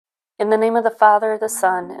In the name of the Father, the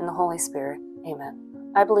Son, and the Holy Spirit.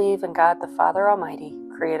 Amen. I believe in God the Father Almighty,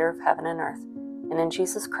 creator of heaven and earth, and in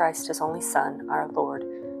Jesus Christ, his only Son, our Lord,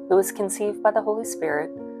 who was conceived by the Holy Spirit,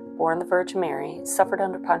 born of the Virgin Mary, suffered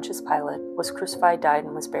under Pontius Pilate, was crucified, died,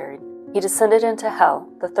 and was buried. He descended into hell.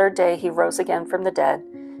 The third day he rose again from the dead.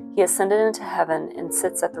 He ascended into heaven and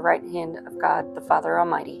sits at the right hand of God the Father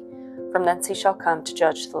Almighty. From thence he shall come to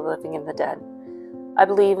judge the living and the dead. I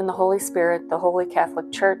believe in the Holy Spirit, the Holy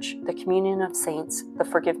Catholic Church, the communion of saints, the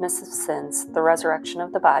forgiveness of sins, the resurrection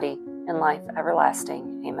of the body, and life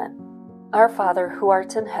everlasting. Amen. Our Father, who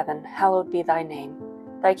art in heaven, hallowed be thy name.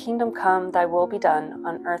 Thy kingdom come, thy will be done,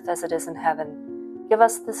 on earth as it is in heaven. Give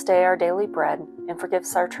us this day our daily bread, and forgive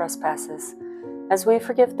us our trespasses, as we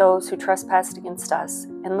forgive those who trespass against us.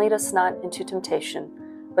 And lead us not into temptation,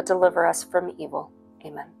 but deliver us from evil.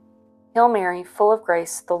 Amen. Hail Mary, full of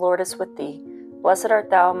grace, the Lord is with thee. Blessed art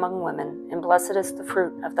thou among women, and blessed is the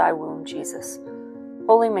fruit of thy womb, Jesus.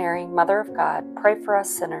 Holy Mary, Mother of God, pray for us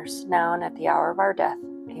sinners, now and at the hour of our death.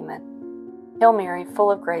 Amen. Hail Mary, full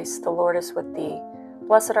of grace, the Lord is with thee.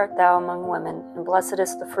 Blessed art thou among women, and blessed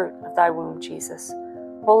is the fruit of thy womb, Jesus.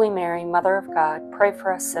 Holy Mary, Mother of God, pray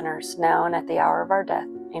for us sinners, now and at the hour of our death.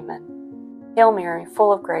 Amen. Hail Mary,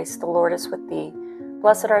 full of grace, the Lord is with thee.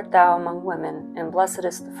 Blessed art thou among women, and blessed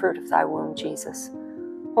is the fruit of thy womb, Jesus.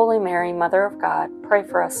 Holy Mary, Mother of God, pray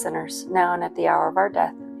for us sinners, now and at the hour of our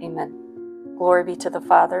death. Amen. Glory be to the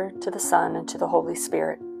Father, to the Son, and to the Holy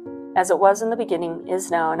Spirit, as it was in the beginning, is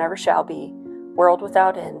now, and ever shall be, world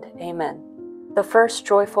without end. Amen. The first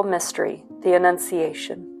joyful mystery, the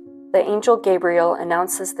Annunciation. The angel Gabriel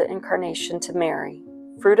announces the Incarnation to Mary.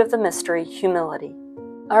 Fruit of the mystery, humility.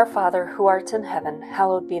 Our Father, who art in heaven,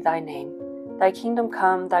 hallowed be thy name. Thy kingdom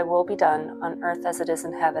come, thy will be done, on earth as it is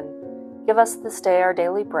in heaven. Give us this day our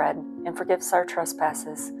daily bread, and forgive us our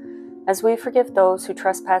trespasses, as we forgive those who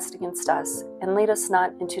trespass against us. And lead us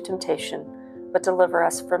not into temptation, but deliver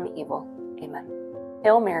us from evil. Amen.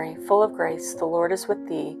 Hail Mary, full of grace, the Lord is with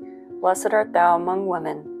thee. Blessed art thou among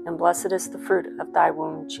women, and blessed is the fruit of thy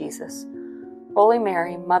womb, Jesus. Holy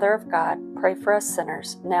Mary, Mother of God, pray for us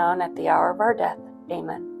sinners, now and at the hour of our death.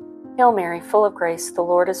 Amen. Hail Mary, full of grace, the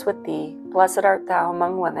Lord is with thee. Blessed art thou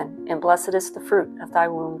among women, and blessed is the fruit of thy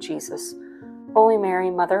womb, Jesus. Holy Mary,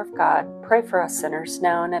 Mother of God, pray for us sinners,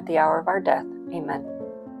 now and at the hour of our death. Amen.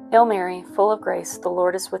 Hail Mary, full of grace, the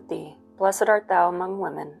Lord is with thee. Blessed art thou among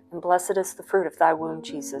women, and blessed is the fruit of thy womb,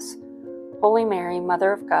 Jesus. Holy Mary,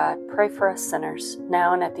 Mother of God, pray for us sinners,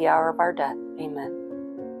 now and at the hour of our death.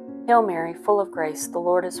 Amen. Hail Mary, full of grace, the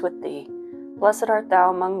Lord is with thee. Blessed art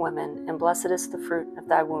thou among women, and blessed is the fruit of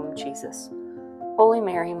thy womb, Jesus. Holy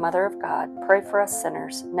Mary, Mother of God, pray for us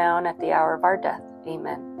sinners, now and at the hour of our death.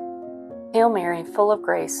 Amen. Hail Mary, full of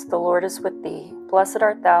grace, the Lord is with thee. Blessed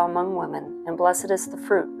art thou among women, and blessed is the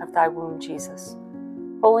fruit of thy womb, Jesus.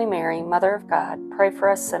 Holy Mary, Mother of God, pray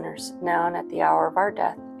for us sinners, now and at the hour of our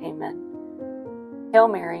death. Amen. Hail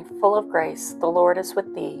Mary, full of grace, the Lord is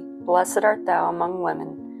with thee. Blessed art thou among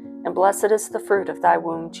women, and blessed is the fruit of thy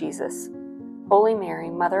womb, Jesus. Holy Mary,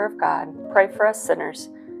 Mother of God, pray for us sinners,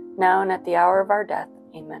 now and at the hour of our death.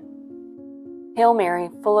 Amen. Hail Mary,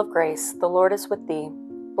 full of grace, the Lord is with thee.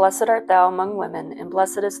 Blessed art thou among women, and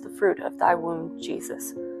blessed is the fruit of thy womb,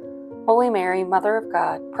 Jesus. Holy Mary, Mother of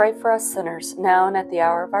God, pray for us sinners, now and at the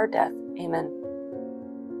hour of our death. Amen.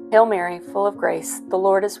 Hail Mary, full of grace, the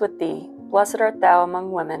Lord is with thee. Blessed art thou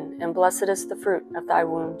among women, and blessed is the fruit of thy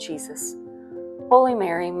womb, Jesus. Holy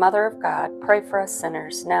Mary, Mother of God, pray for us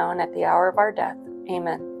sinners, now and at the hour of our death.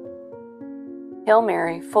 Amen. Hail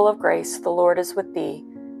Mary, full of grace, the Lord is with thee.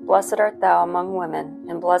 Blessed art thou among women,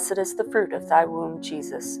 and blessed is the fruit of thy womb,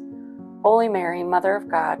 Jesus. Holy Mary, Mother of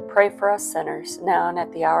God, pray for us sinners, now and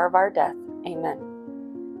at the hour of our death.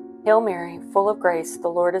 Amen. Hail Mary, full of grace, the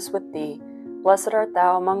Lord is with thee. Blessed art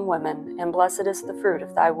thou among women, and blessed is the fruit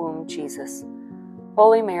of thy womb, Jesus.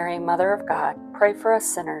 Holy Mary, Mother of God, pray for us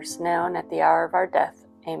sinners, now and at the hour of our death.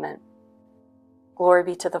 Amen. Glory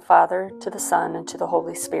be to the Father, to the Son, and to the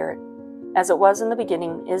Holy Spirit, as it was in the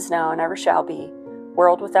beginning, is now, and ever shall be,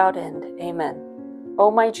 world without end. Amen. O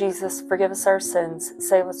my Jesus, forgive us our sins,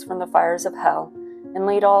 save us from the fires of hell, and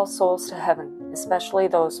lead all souls to heaven, especially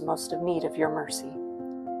those most in need of your mercy.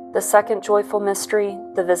 The second joyful mystery,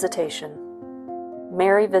 the Visitation.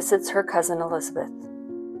 Mary visits her cousin Elizabeth.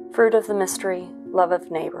 Fruit of the mystery, love of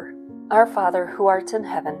neighbor. Our Father, who art in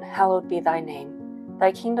heaven, hallowed be thy name.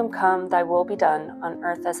 Thy kingdom come, thy will be done, on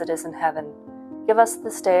earth as it is in heaven. Give us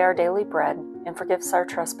this day our daily bread, and forgive us our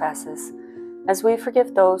trespasses, as we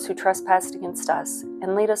forgive those who trespass against us.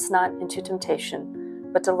 And lead us not into temptation,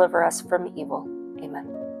 but deliver us from evil. Amen.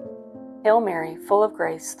 Hail Mary, full of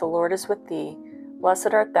grace, the Lord is with thee.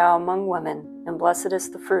 blessed art thou among women, and blessed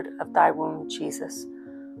is the fruit of thy womb, Jesus.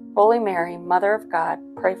 Holy Mary, Mother of God,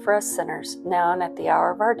 pray for us sinners, now and at the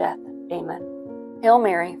hour of our death. Amen. Hail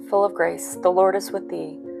Mary, full of grace, the Lord is with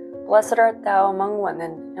thee. Blessed art thou among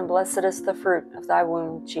women, and blessed is the fruit of thy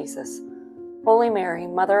womb, Jesus. Holy Mary,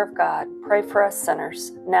 Mother of God, pray for us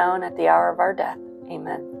sinners, now and at the hour of our death.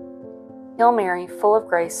 Amen. Hail Mary, full of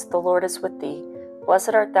grace, the Lord is with thee.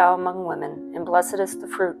 Blessed art thou among women, and blessed is the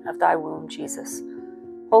fruit of thy womb, Jesus.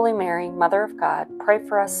 Holy Mary, Mother of God, pray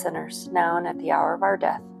for us sinners, now and at the hour of our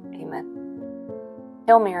death. Amen.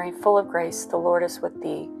 Hail Mary, full of grace, the Lord is with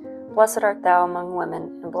thee. Blessed art thou among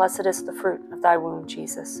women, and blessed is the fruit of thy womb,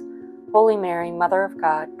 Jesus. Holy Mary, Mother of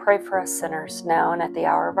God, pray for us sinners, now and at the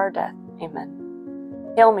hour of our death.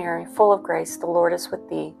 Amen. Hail Mary, full of grace, the Lord is with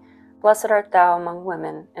thee. Blessed art thou among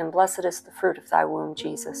women, and blessed is the fruit of thy womb,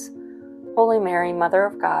 Jesus. Holy Mary, Mother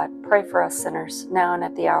of God, pray for us sinners, now and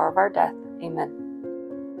at the hour of our death.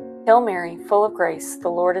 Amen. Hail Mary, full of grace, the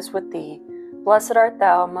Lord is with thee. Blessed art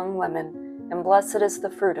thou among women, and blessed is the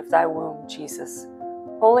fruit of thy womb, Jesus.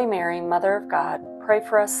 Holy Mary, Mother of God, pray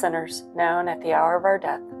for us sinners, now and at the hour of our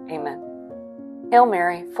death. Amen. Hail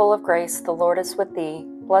Mary, full of grace, the Lord is with thee.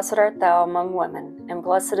 Blessed art thou among women, and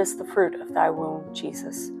blessed is the fruit of thy womb,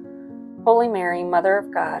 Jesus. Holy Mary, Mother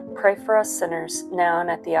of God, pray for us sinners, now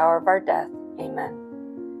and at the hour of our death.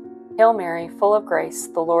 Amen. Hail Mary, full of grace,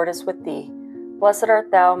 the Lord is with thee. Blessed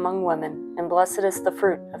art thou among women, and blessed is the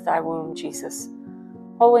fruit of thy womb, Jesus.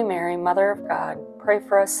 Holy Mary, Mother of God, pray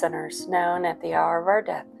for us sinners, now and at the hour of our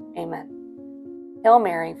death. Amen. Hail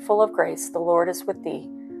Mary, full of grace, the Lord is with thee.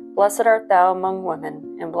 Blessed art thou among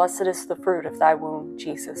women, and blessed is the fruit of thy womb,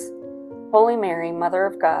 Jesus. Holy Mary, Mother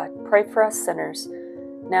of God, pray for us sinners,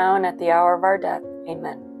 now and at the hour of our death.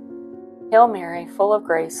 Amen. Hail Mary, full of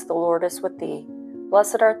grace, the Lord is with thee.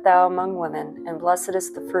 Blessed art thou among women, and blessed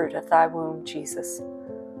is the fruit of thy womb, Jesus.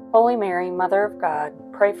 Holy Mary, Mother of God,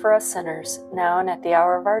 pray for us sinners, now and at the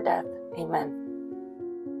hour of our death.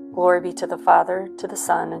 Amen. Glory be to the Father, to the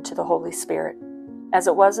Son, and to the Holy Spirit, as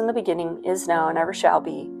it was in the beginning, is now, and ever shall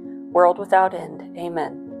be, world without end.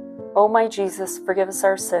 Amen. O my Jesus, forgive us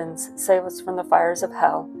our sins, save us from the fires of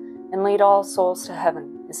hell, and lead all souls to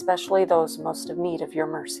heaven, especially those most in need of your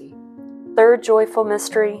mercy. Third joyful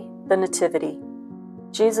mystery, the Nativity.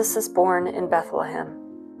 Jesus is born in Bethlehem.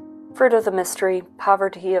 Fruit of the mystery,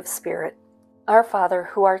 poverty of spirit. Our Father,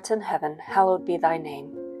 who art in heaven, hallowed be thy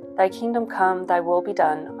name. Thy kingdom come, thy will be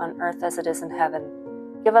done, on earth as it is in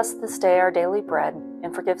heaven. Give us this day our daily bread,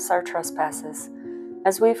 and forgive us our trespasses,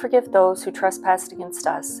 as we forgive those who trespass against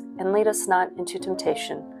us. And lead us not into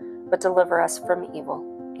temptation, but deliver us from evil.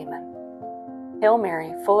 Amen. Hail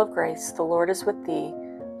Mary, full of grace, the Lord is with thee.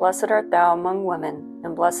 Blessed art thou among women,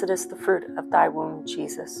 and blessed is the fruit of thy womb,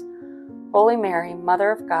 Jesus. Holy Mary, Mother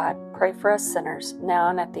of God, pray for us sinners, now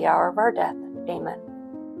and at the hour of our death. Amen.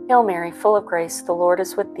 Hail Mary, full of grace, the Lord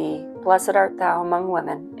is with thee. Blessed art thou among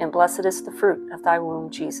women, and blessed is the fruit of thy womb,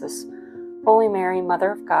 Jesus. Holy Mary,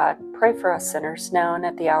 Mother of God, pray for us sinners, now and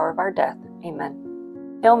at the hour of our death.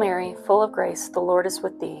 Amen. Hail Mary, full of grace, the Lord is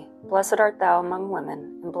with thee. Blessed art thou among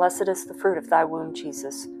women, and blessed is the fruit of thy womb,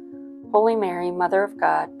 Jesus. Holy Mary, Mother of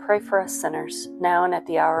God, pray for us sinners, now and at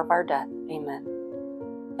the hour of our death. Amen.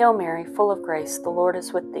 Hail Mary, full of grace, the Lord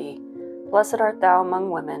is with thee. Blessed art thou among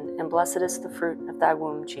women, and blessed is the fruit of thy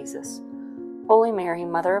womb, Jesus. Holy Mary,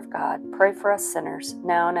 Mother of God, pray for us sinners,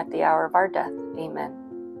 now and at the hour of our death. Amen.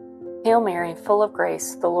 Hail Mary, full of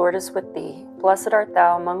grace, the Lord is with thee. Blessed art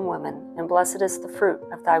thou among women, and blessed is the fruit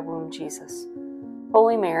of thy womb, Jesus.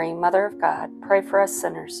 Holy Mary, Mother of God, pray for us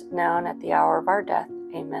sinners, now and at the hour of our death.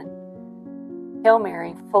 Amen. Hail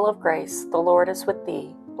Mary, full of grace, the Lord is with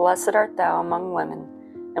thee. Blessed art thou among women,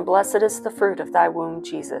 and blessed is the fruit of thy womb,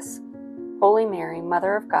 Jesus. Holy Mary,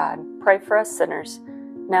 Mother of God, pray for us sinners,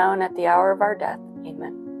 now and at the hour of our death.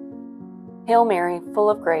 Amen. Hail Mary, full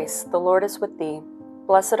of grace, the Lord is with thee.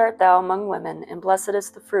 Blessed art thou among women, and blessed is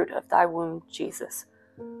the fruit of thy womb, Jesus.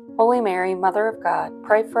 Holy Mary, Mother of God,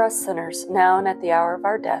 pray for us sinners, now and at the hour of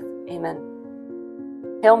our death.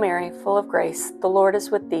 Amen. Hail Mary, full of grace, the Lord is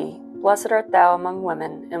with thee. Blessed art thou among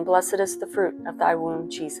women, and blessed is the fruit of thy womb,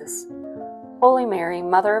 Jesus. Holy Mary,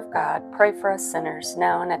 Mother of God, pray for us sinners,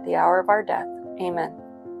 now and at the hour of our death. Amen.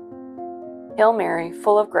 Hail Mary,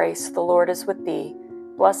 full of grace, the Lord is with thee.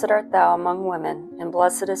 Blessed art thou among women, and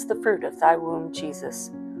blessed is the fruit of thy womb,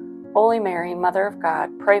 Jesus. Holy Mary, Mother of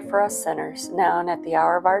God, pray for us sinners, now and at the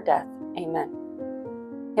hour of our death. Amen.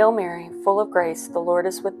 Hail Mary, full of grace, the Lord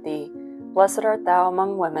is with thee. Blessed art thou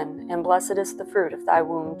among women, and blessed is the fruit of thy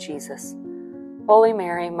womb, Jesus. Holy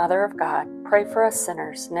Mary, Mother of God, pray for us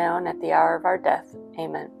sinners, now and at the hour of our death.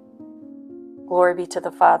 Amen. Glory be to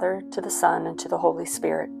the Father, to the Son, and to the Holy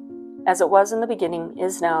Spirit, as it was in the beginning,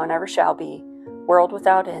 is now, and ever shall be, world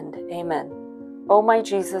without end. Amen. O my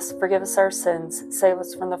Jesus, forgive us our sins, save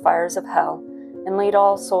us from the fires of hell, and lead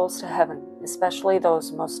all souls to heaven, especially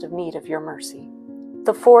those most in need of your mercy.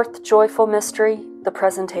 The fourth joyful mystery, the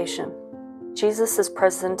presentation. Jesus is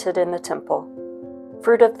presented in the temple.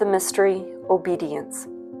 Fruit of the mystery, obedience.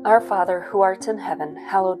 Our Father, who art in heaven,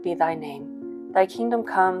 hallowed be thy name. Thy kingdom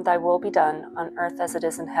come, thy will be done, on earth as it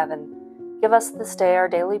is in heaven. Give us this day our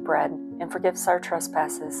daily bread, and forgive us our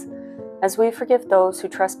trespasses, as we forgive those who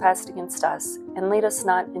trespass against us. And lead us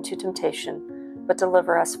not into temptation, but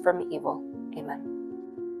deliver us from evil.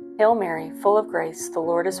 Amen. Hail Mary, full of grace, the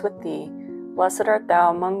Lord is with thee. Blessed art thou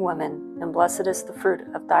among women, and blessed is the fruit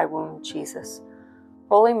of thy womb, Jesus.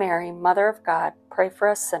 Holy Mary, Mother of God, pray for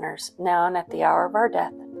us sinners, now and at the hour of our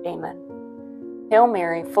death. Amen. Hail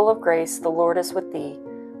Mary, full of grace, the Lord is with thee.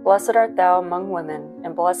 Blessed art thou among women,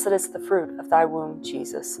 and blessed is the fruit of thy womb,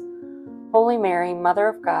 Jesus. Holy Mary, Mother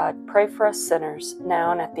of God, pray for us sinners,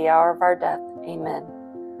 now and at the hour of our death. Amen.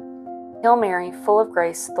 Hail Mary, full of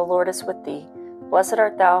grace, the Lord is with thee. Blessed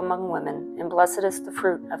art thou among women, and blessed is the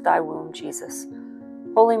fruit of thy womb, Jesus.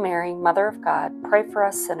 Holy Mary, Mother of God, pray for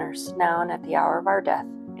us sinners, now and at the hour of our death.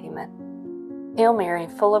 Amen. Hail Mary,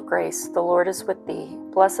 full of grace, the Lord is with thee.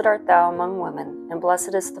 Blessed art thou among women, and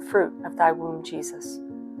blessed is the fruit of thy womb, Jesus.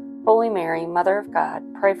 Holy Mary, Mother of God,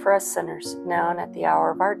 pray for us sinners, now and at the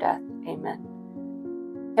hour of our death.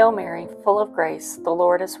 Amen. Hail Mary, full of grace, the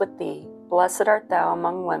Lord is with thee. Blessed art thou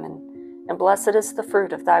among women, and blessed is the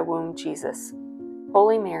fruit of thy womb, Jesus.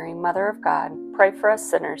 Holy Mary, Mother of God, pray for us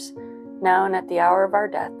sinners, now and at the hour of our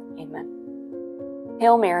death. Amen.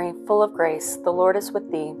 Hail Mary, full of grace, the Lord is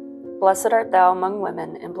with thee. Blessed art thou among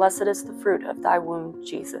women, and blessed is the fruit of thy womb,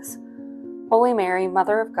 Jesus. Holy Mary,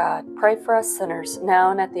 Mother of God, pray for us sinners, now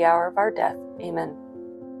and at the hour of our death. Amen.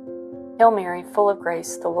 Hail Mary, full of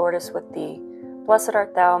grace, the Lord is with thee. Blessed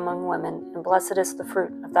art thou among women, and blessed is the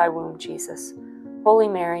fruit of thy womb, Jesus. Holy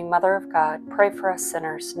Mary, Mother of God, pray for us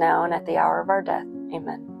sinners, now and at the hour of our death.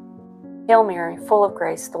 Amen. Hail Mary, full of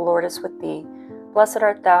grace, the Lord is with thee. Blessed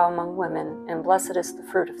art thou among women, and blessed is the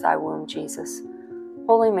fruit of thy womb, Jesus.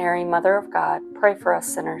 Holy Mary, Mother of God, pray for us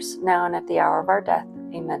sinners, now and at the hour of our death.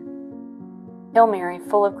 Amen. Hail Mary,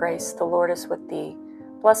 full of grace, the Lord is with thee.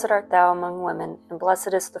 Blessed art thou among women, and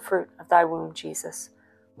blessed is the fruit of thy womb, Jesus.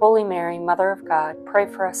 Holy Mary, Mother of God, pray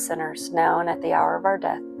for us sinners, now and at the hour of our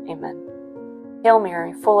death. Amen. Hail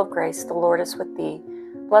Mary, full of grace, the Lord is with thee.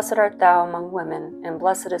 Blessed art thou among women, and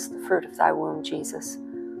blessed is the fruit of thy womb, Jesus.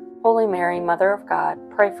 Holy Mary, Mother of God,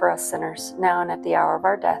 pray for us sinners, now and at the hour of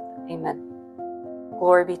our death. Amen.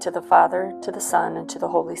 Glory be to the Father, to the Son, and to the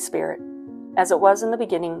Holy Spirit, as it was in the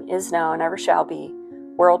beginning, is now, and ever shall be,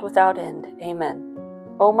 world without end. Amen.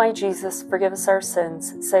 O my Jesus, forgive us our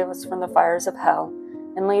sins, save us from the fires of hell,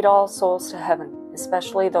 and lead all souls to heaven,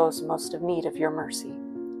 especially those most in need of your mercy.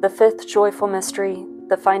 The fifth joyful mystery,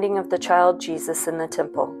 the finding of the child Jesus in the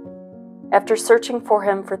temple. After searching for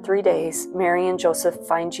him for 3 days, Mary and Joseph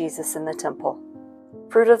find Jesus in the temple.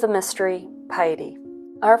 Fruit of the mystery, piety.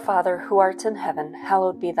 Our Father, who art in heaven,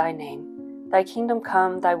 hallowed be thy name. Thy kingdom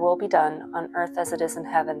come, thy will be done, on earth as it is in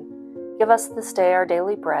heaven. Give us this day our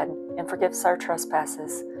daily bread, and forgive us our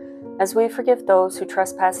trespasses, as we forgive those who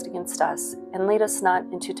trespass against us. And lead us not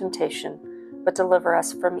into temptation, but deliver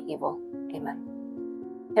us from evil. Amen.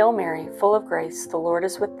 Hail Mary, full of grace, the Lord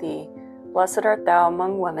is with thee. Blessed art thou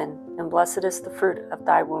among women, and blessed is the fruit of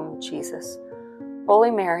thy womb, Jesus.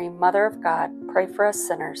 Holy Mary, Mother of God, pray for us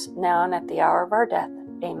sinners, now and at the hour of our death.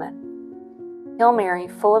 Amen. Hail Mary,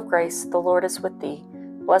 full of grace, the Lord is with thee.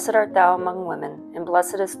 Blessed art thou among women, and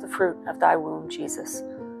blessed is the fruit of thy womb, Jesus.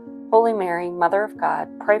 Holy Mary, Mother of God,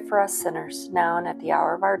 pray for us sinners, now and at the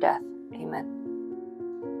hour of our death.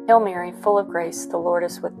 Amen. Hail Mary, full of grace, the Lord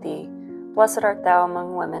is with thee. Blessed art thou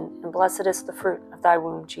among women, and blessed is the fruit of thy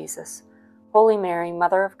womb, Jesus. Holy Mary,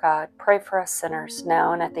 Mother of God, pray for us sinners,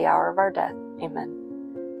 now and at the hour of our death.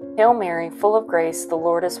 Amen. Hail Mary, full of grace, the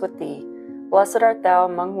Lord is with thee. Blessed art thou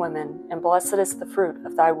among women, and blessed is the fruit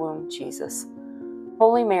of thy womb, Jesus.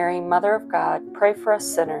 Holy Mary, Mother of God, pray for us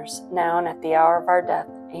sinners, now and at the hour of our death.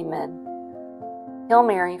 Amen. Hail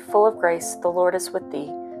Mary, full of grace, the Lord is with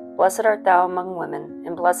thee. Blessed art thou among women,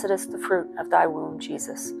 and blessed is the fruit of thy womb,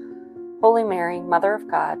 Jesus. Holy Mary, Mother of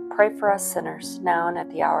God, pray for us sinners, now and at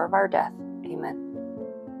the hour of our death. Amen.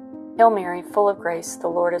 Hail Mary, full of grace, the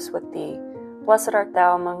Lord is with thee. Blessed art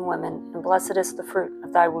thou among women, and blessed is the fruit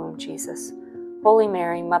of thy womb, Jesus. Holy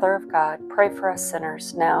Mary, Mother of God, pray for us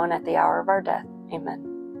sinners, now and at the hour of our death.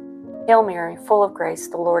 Amen. Hail Mary, full of grace,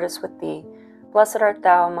 the Lord is with thee. Blessed art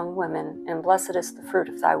thou among women, and blessed is the fruit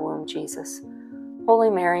of thy womb, Jesus. Holy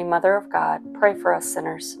Mary, Mother of God, pray for us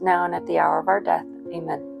sinners, now and at the hour of our death.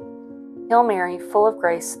 Amen. Hail Mary, full of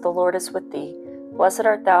grace, the Lord is with thee. Blessed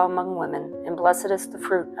art thou among women, and blessed is the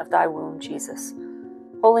fruit of thy womb, Jesus.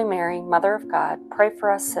 Holy Mary, Mother of God, pray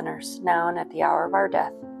for us sinners, now and at the hour of our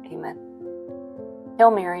death. Amen.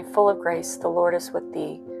 Hail Mary, full of grace, the Lord is with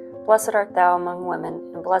thee. Blessed art thou among women,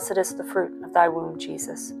 and blessed is the fruit of thy womb,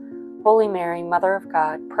 Jesus. Holy Mary, Mother of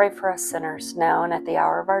God, pray for us sinners, now and at the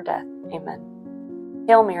hour of our death. Amen.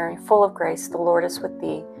 Hail Mary, full of grace, the Lord is with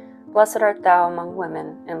thee. Blessed art thou among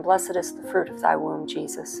women, and blessed is the fruit of thy womb,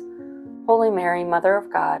 Jesus. Holy Mary, Mother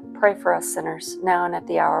of God, pray for us sinners, now and at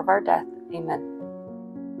the hour of our death.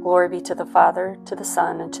 Amen. Glory be to the Father, to the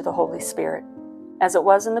Son, and to the Holy Spirit, as it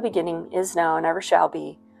was in the beginning, is now, and ever shall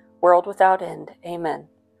be, world without end. Amen.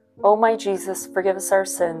 O my Jesus, forgive us our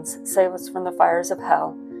sins, save us from the fires of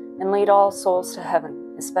hell, and lead all souls to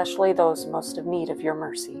heaven, especially those most in need of your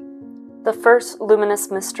mercy. The first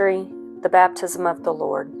luminous mystery, the baptism of the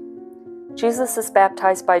Lord. Jesus is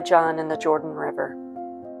baptized by John in the Jordan River.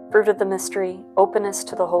 Fruit of the mystery, openness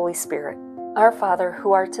to the Holy Spirit. Our Father,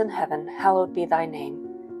 who art in heaven, hallowed be thy name.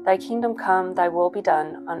 Thy kingdom come, thy will be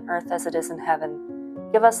done, on earth as it is in heaven.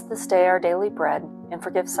 Give us this day our daily bread, and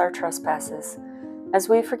forgive us our trespasses, as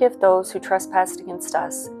we forgive those who trespass against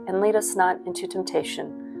us. And lead us not into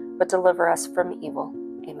temptation, but deliver us from evil.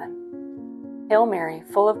 Amen. Hail Mary,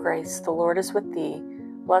 full of grace, the Lord is with thee.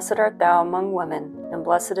 Blessed art thou among women, and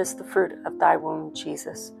blessed is the fruit of thy womb,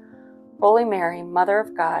 Jesus. Holy Mary, Mother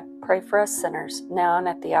of God, pray for us sinners, now and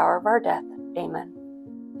at the hour of our death. Amen.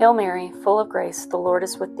 Hail Mary, full of grace, the Lord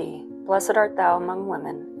is with thee. Blessed art thou among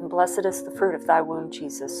women, and blessed is the fruit of thy womb,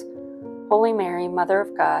 Jesus. Holy Mary, Mother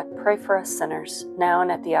of God, pray for us sinners, now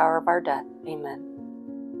and at the hour of our death.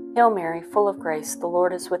 Amen. Hail Mary, full of grace, the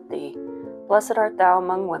Lord is with thee. Blessed art thou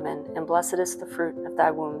among women, and blessed is the fruit of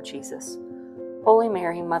thy womb, Jesus. Holy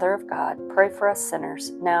Mary, Mother of God, pray for us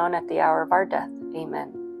sinners, now and at the hour of our death.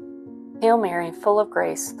 Amen. Hail Mary, full of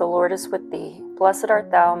grace, the Lord is with thee. Blessed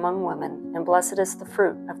art thou among women, and blessed is the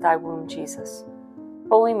fruit of thy womb, Jesus.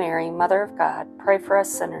 Holy Mary, Mother of God, pray for us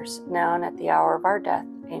sinners, now and at the hour of our death.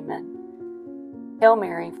 Amen. Hail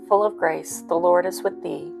Mary, full of grace, the Lord is with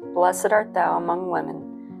thee. Blessed art thou among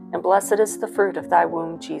women, and blessed is the fruit of thy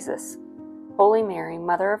womb, Jesus. Holy Mary,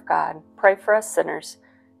 Mother of God, pray for us sinners,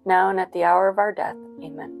 now and at the hour of our death.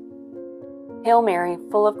 Amen. Hail Mary,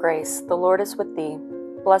 full of grace, the Lord is with thee.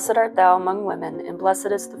 Blessed art thou among women, and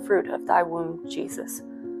blessed is the fruit of thy womb, Jesus.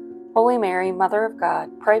 Holy Mary, Mother of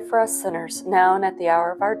God, pray for us sinners, now and at the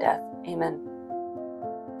hour of our death. Amen.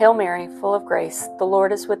 Hail Mary, full of grace, the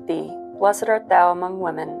Lord is with thee. Blessed art thou among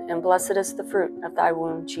women, and blessed is the fruit of thy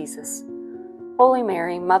womb, Jesus. Holy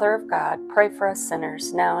Mary, Mother of God, pray for us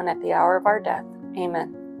sinners, now and at the hour of our death.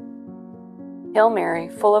 Amen. Hail Mary,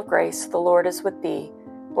 full of grace, the Lord is with thee.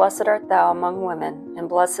 Blessed art thou among women, and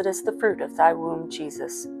blessed is the fruit of thy womb,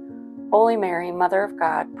 Jesus. Holy Mary, Mother of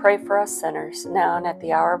God, pray for us sinners, now and at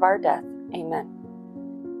the hour of our death.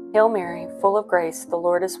 Amen. Hail Mary, full of grace, the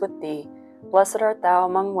Lord is with thee. Blessed art thou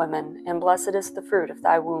among women, and blessed is the fruit of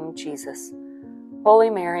thy womb, Jesus. Holy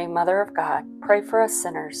Mary, Mother of God, pray for us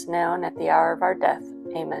sinners, now and at the hour of our death.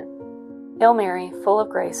 Amen. Hail Mary, full of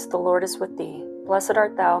grace, the Lord is with thee. Blessed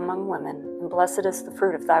art thou among women, and blessed is the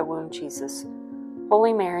fruit of thy womb, Jesus.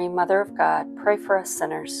 Holy Mary, Mother of God, pray for us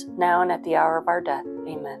sinners, now and at the hour of our death.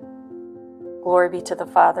 Amen. Glory be to the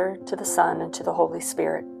Father, to the Son, and to the Holy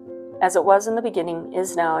Spirit, as it was in the beginning,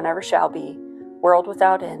 is now, and ever shall be, world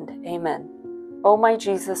without end. Amen. O my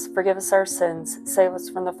Jesus, forgive us our sins, save us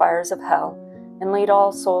from the fires of hell, and lead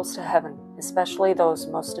all souls to heaven, especially those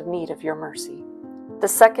most in need of your mercy. The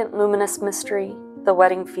second luminous mystery, the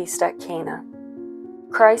wedding feast at Cana.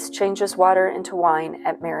 Christ changes water into wine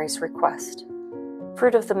at Mary's request.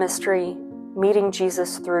 Fruit of the mystery, meeting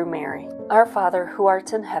Jesus through Mary. Our Father, who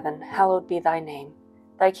art in heaven, hallowed be thy name.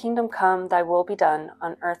 Thy kingdom come, thy will be done,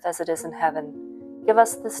 on earth as it is in heaven. Give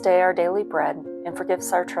us this day our daily bread, and forgive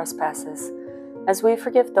us our trespasses, as we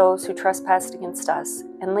forgive those who trespass against us.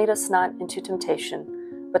 And lead us not into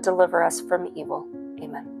temptation, but deliver us from evil.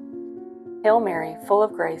 Amen. Hail Mary, full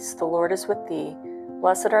of grace, the Lord is with thee.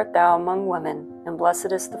 Blessed art thou among women, and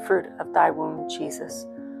blessed is the fruit of thy womb, Jesus.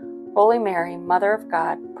 Holy Mary, Mother of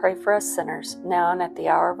God, pray for us sinners, now and at the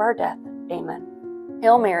hour of our death. Amen.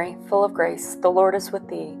 Hail Mary, full of grace, the Lord is with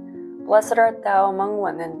thee. Blessed art thou among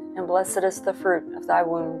women, and blessed is the fruit of thy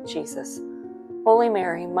womb, Jesus. Holy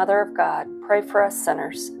Mary, Mother of God, pray for us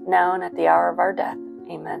sinners, now and at the hour of our death.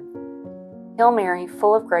 Amen. Hail Mary,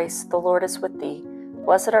 full of grace, the Lord is with thee.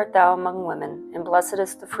 Blessed art thou among women, and blessed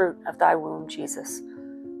is the fruit of thy womb, Jesus.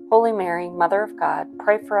 Holy Mary, Mother of God,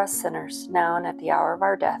 pray for us sinners, now and at the hour of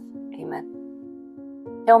our death. Amen.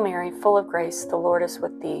 Hail Mary, full of grace, the Lord is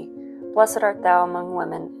with thee. Blessed art thou among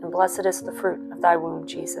women, and blessed is the fruit of thy womb,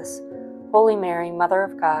 Jesus. Holy Mary, Mother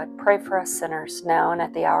of God, pray for us sinners, now and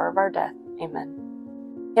at the hour of our death.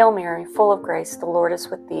 Amen. Hail Mary, full of grace, the Lord is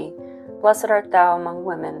with thee. Blessed art thou among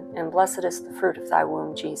women, and blessed is the fruit of thy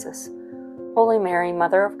womb, Jesus. Holy Mary,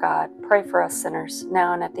 Mother of God, pray for us sinners,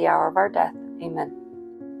 now and at the hour of our death. Amen.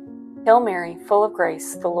 Hail Mary, full of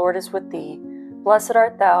grace, the Lord is with thee. Blessed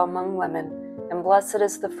art thou among women, and blessed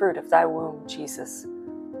is the fruit of thy womb, Jesus.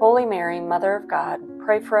 Holy Mary, Mother of God,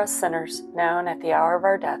 pray for us sinners, now and at the hour of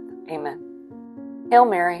our death. Amen. Hail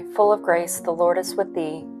Mary, full of grace, the Lord is with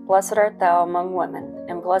thee. Blessed art thou among women,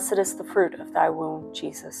 and blessed is the fruit of thy womb,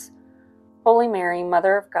 Jesus. Holy Mary,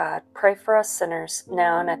 Mother of God, pray for us sinners,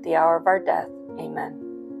 now and at the hour of our death.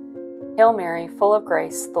 Amen. Hail Mary, full of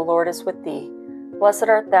grace, the Lord is with thee. Blessed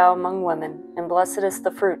art thou among women, and blessed is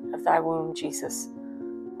the fruit of thy womb, Jesus.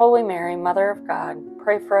 Holy Mary, Mother of God,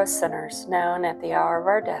 pray for us sinners, now and at the hour of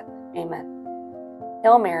our death. Amen.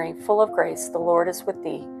 Hail Mary, full of grace, the Lord is with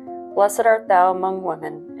thee. Blessed art thou among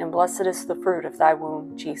women, and blessed is the fruit of thy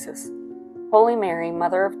womb, Jesus. Holy Mary,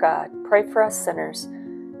 Mother of God, pray for us sinners,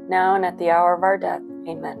 now and at the hour of our death.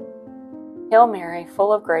 Amen. Hail Mary,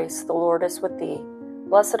 full of grace, the Lord is with thee.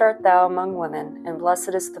 Blessed art thou among women, and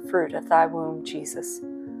blessed is the fruit of thy womb, Jesus.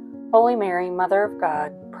 Holy Mary, Mother of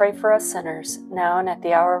God, pray for us sinners, now and at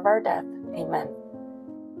the hour of our death. Amen.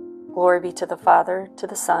 Glory be to the Father, to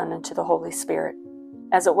the Son, and to the Holy Spirit,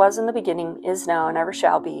 as it was in the beginning, is now, and ever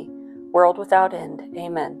shall be, world without end.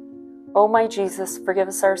 Amen. O my Jesus, forgive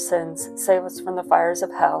us our sins, save us from the fires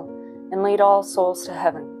of hell, and lead all souls to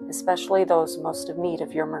heaven, especially those most in need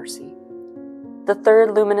of your mercy. The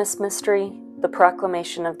third luminous mystery, the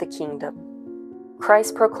proclamation of the kingdom.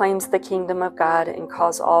 Christ proclaims the kingdom of God and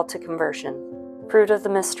calls all to conversion. Fruit of the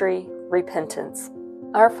mystery, repentance.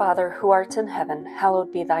 Our Father, who art in heaven,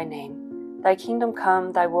 hallowed be thy name. Thy kingdom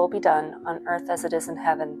come, thy will be done, on earth as it is in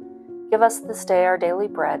heaven. Give us this day our daily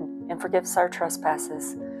bread, and forgive us our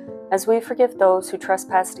trespasses, as we forgive those who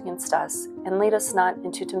trespass against us. And lead us not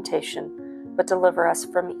into temptation, but deliver us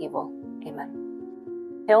from evil.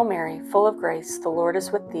 Amen. Hail Mary, full of grace, the Lord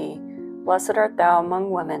is with thee. Blessed art thou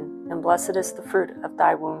among women, and blessed is the fruit of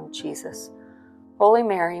thy womb, Jesus. Holy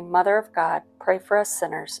Mary, Mother of God, pray for us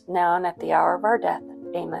sinners, now and at the hour of our death.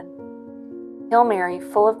 Amen. Hail Mary,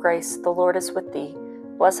 full of grace, the Lord is with thee.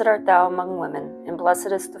 Blessed art thou among women, and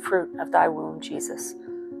blessed is the fruit of thy womb, Jesus.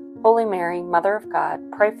 Holy Mary, Mother of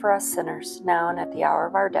God, pray for us sinners, now and at the hour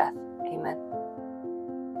of our death. Amen.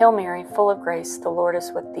 Hail Mary, full of grace, the Lord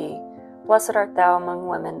is with thee. Blessed art thou among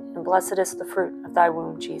women, and blessed is the fruit of thy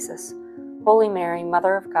womb, Jesus. Holy Mary,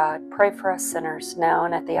 Mother of God, pray for us sinners, now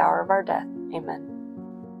and at the hour of our death.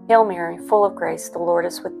 Amen. Hail Mary, full of grace, the Lord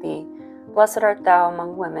is with thee. Blessed art thou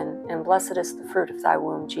among women, and blessed is the fruit of thy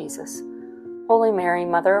womb, Jesus. Holy Mary,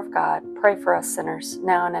 Mother of God, pray for us sinners,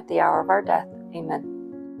 now and at the hour of our death.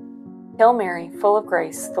 Amen. Hail Mary, full of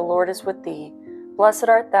grace, the Lord is with thee. Blessed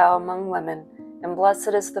art thou among women, and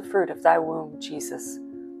blessed is the fruit of thy womb, Jesus.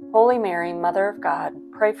 Holy Mary, Mother of God,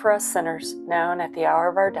 pray for us sinners, now and at the hour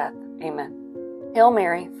of our death. Amen. Hail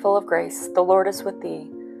Mary, full of grace, the Lord is with thee.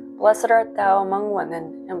 Blessed art thou among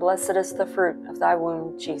women, and blessed is the fruit of thy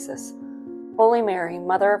womb, Jesus. Holy Mary,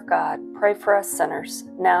 Mother of God, pray for us sinners,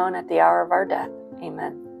 now and at the hour of our death.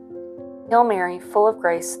 Amen. Hail Mary, full of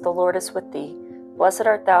grace, the Lord is with thee. Blessed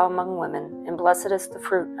art thou among women, and blessed is the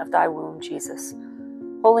fruit of thy womb, Jesus.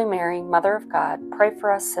 Holy Mary, Mother of God, pray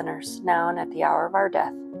for us sinners, now and at the hour of our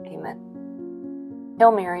death. Amen.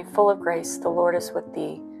 Hail Mary, full of grace, the Lord is with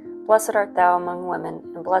thee. Blessed art thou among women,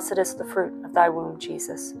 and blessed is the fruit of thy womb,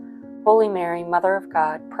 Jesus. Holy Mary, Mother of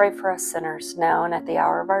God, pray for us sinners, now and at the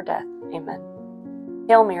hour of our death. Amen.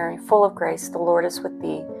 Hail Mary, full of grace, the Lord is with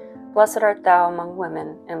thee. Blessed art thou among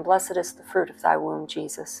women, and blessed is the fruit of thy womb,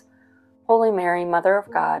 Jesus. Holy Mary, Mother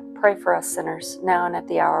of God, pray for us sinners, now and at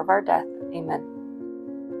the hour of our death.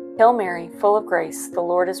 Amen. Hail Mary, full of grace, the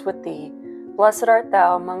Lord is with thee. Blessed art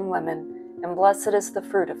thou among women, and blessed is the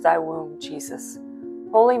fruit of thy womb, Jesus.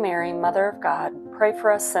 Holy Mary, Mother of God, pray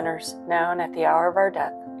for us sinners, now and at the hour of our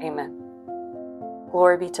death. Amen.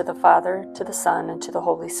 Glory be to the Father, to the Son, and to the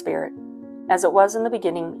Holy Spirit, as it was in the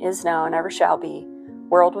beginning, is now, and ever shall be,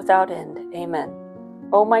 world without end. Amen.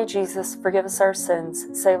 O my Jesus, forgive us our sins,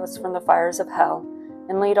 save us from the fires of hell,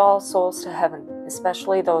 and lead all souls to heaven,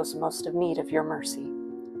 especially those most in need of your mercy.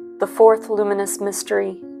 The fourth luminous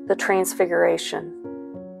mystery, the Transfiguration.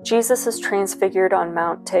 Jesus is transfigured on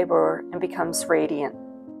Mount Tabor and becomes radiant.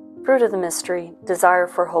 Fruit of the mystery, desire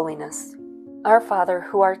for holiness. Our Father,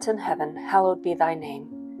 who art in heaven, hallowed be thy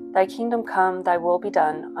name. Thy kingdom come, thy will be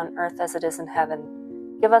done, on earth as it is in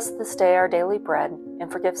heaven. Give us this day our daily bread,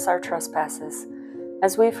 and forgive us our trespasses,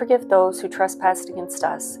 as we forgive those who trespass against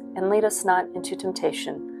us. And lead us not into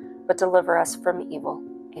temptation, but deliver us from evil.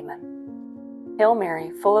 Amen. Hail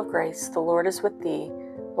Mary, full of grace, the Lord is with thee.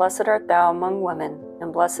 Blessed art thou among women,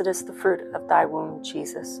 and blessed is the fruit of thy womb,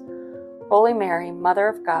 Jesus. Holy Mary, Mother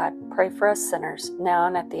of God, pray for us sinners, now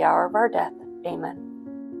and at the hour of our death.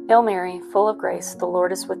 Amen. Hail Mary, full of grace, the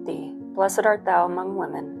Lord is with thee. Blessed art thou among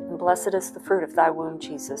women, and blessed is the fruit of thy womb,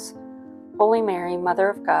 Jesus. Holy Mary, Mother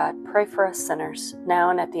of God, pray for us sinners, now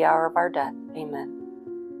and at the hour of our death.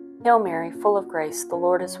 Amen. Hail Mary, full of grace, the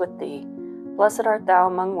Lord is with thee. Blessed art thou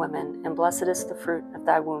among women, and blessed is the fruit of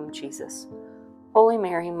thy womb, Jesus. Holy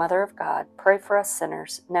Mary, Mother of God, pray for us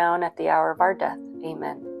sinners, now and at the hour of our death.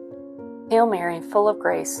 Amen. Hail Mary, full of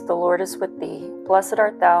grace, the Lord is with thee. Blessed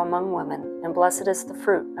art thou among women, and blessed is the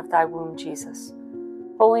fruit of thy womb, Jesus.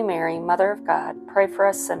 Holy Mary, Mother of God, pray for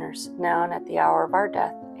us sinners, now and at the hour of our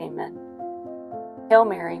death. Amen. Hail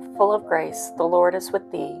Mary, full of grace, the Lord is with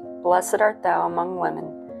thee. Blessed art thou among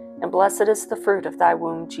women, and blessed is the fruit of thy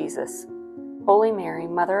womb, Jesus. Holy Mary,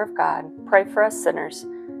 Mother of God, pray for us sinners,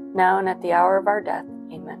 now and at the hour of our death.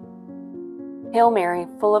 Amen. Hail Mary,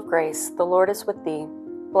 full of grace, the Lord is with thee.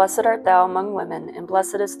 Blessed art thou among women, and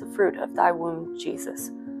blessed is the fruit of thy womb,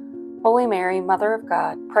 Jesus. Holy Mary, Mother of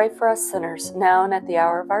God, pray for us sinners, now and at the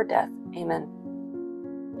hour of our death. Amen.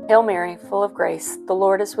 Hail Mary, full of grace, the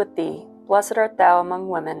Lord is with thee. Blessed art thou among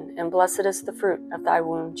women, and blessed is the fruit of thy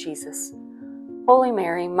womb, Jesus. Holy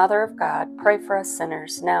Mary, Mother of God, pray for us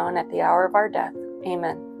sinners, now and at the hour of our death.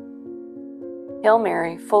 Amen. Hail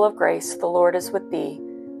Mary, full of grace, the Lord is with thee.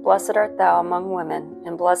 Blessed art thou among women,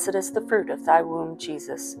 and blessed is the fruit of thy womb,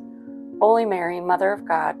 Jesus. Holy Mary, Mother of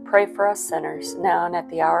God, pray for us sinners, now and at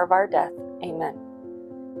the hour of our death. Amen.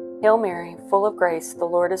 Hail Mary, full of grace, the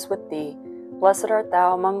Lord is with thee. Blessed art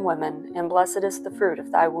thou among women, and blessed is the fruit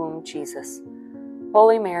of thy womb, Jesus.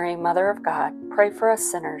 Holy Mary, Mother of God, pray for us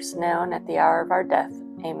sinners, now and at the hour of our death.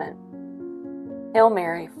 Amen. Hail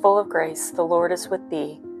Mary, full of grace, the Lord is with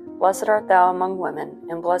thee. Blessed art thou among women,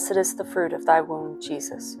 and blessed is the fruit of thy womb,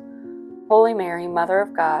 Jesus. Holy Mary, Mother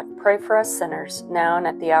of God, pray for us sinners, now and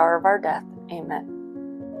at the hour of our death. Amen.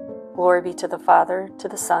 Glory be to the Father, to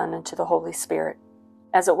the Son, and to the Holy Spirit,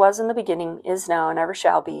 as it was in the beginning, is now, and ever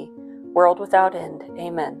shall be, world without end.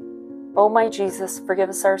 Amen. O my Jesus, forgive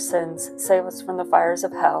us our sins, save us from the fires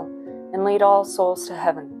of hell, and lead all souls to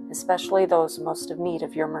heaven, especially those most in need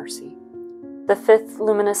of your mercy. The fifth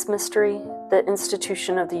luminous mystery, the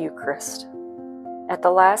institution of the Eucharist. At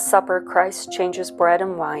the Last Supper, Christ changes bread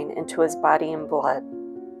and wine into his body and blood.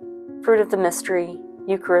 Fruit of the mystery,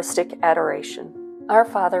 Eucharistic adoration. Our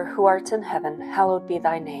Father, who art in heaven, hallowed be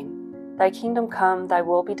thy name. Thy kingdom come, thy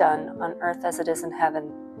will be done, on earth as it is in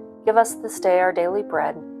heaven. Give us this day our daily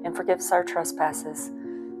bread, and forgive us our trespasses,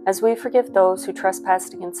 as we forgive those who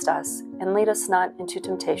trespass against us. And lead us not into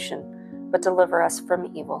temptation, but deliver us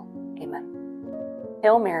from evil. Amen.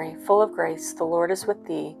 Hail Mary, full of grace, the Lord is with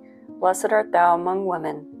thee. Blessed art thou among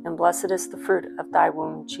women, and blessed is the fruit of thy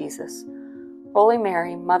womb, Jesus. Holy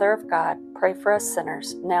Mary, Mother of God, pray for us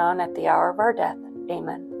sinners, now and at the hour of our death.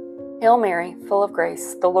 Amen. Hail Mary, full of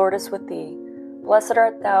grace, the Lord is with thee. Blessed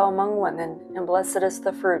art thou among women, and blessed is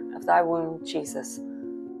the fruit of thy womb, Jesus.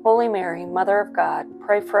 Holy Mary, Mother of God,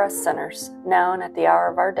 pray for us sinners, now and at the hour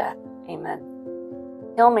of our death. Amen.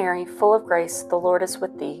 Hail Mary, full of grace, the Lord is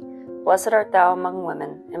with thee. Blessed art thou among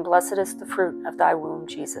women, and blessed is the fruit of thy womb,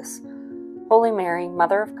 Jesus. Holy Mary,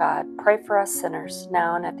 Mother of God, pray for us sinners,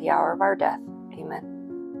 now and at the hour of our death.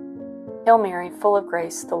 Amen. Hail Mary, full of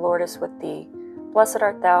grace, the Lord is with thee. Blessed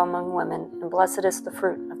art thou among women, and blessed is the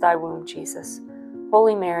fruit of thy womb, Jesus.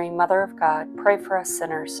 Holy Mary, Mother of God, pray for us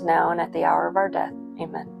sinners, now and at the hour of our death.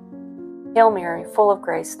 Amen. Hail Mary, full of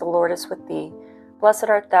grace, the Lord is with thee. Blessed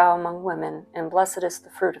art thou among women, and blessed is the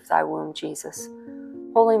fruit of thy womb, Jesus.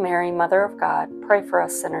 Holy Mary, Mother of God, pray for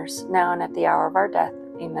us sinners, now and at the hour of our death.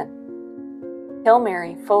 Amen. Hail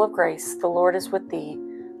Mary, full of grace, the Lord is with thee.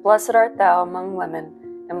 Blessed art thou among women,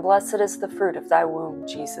 and blessed is the fruit of thy womb,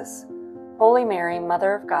 Jesus. Holy Mary,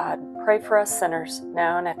 Mother of God, pray for us sinners,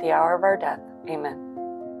 now and at the hour of our death.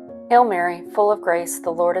 Amen. Hail Mary, full of grace, the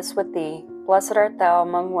Lord is with thee. Blessed art thou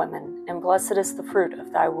among women, and blessed is the fruit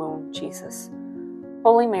of thy womb, Jesus.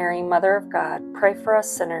 Holy Mary, Mother of God, pray for us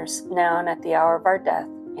sinners, now and at the hour of our death.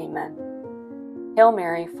 Amen. Hail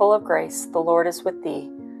Mary, full of grace, the Lord is with thee.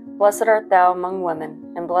 Blessed art thou among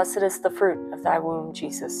women, and blessed is the fruit of thy womb,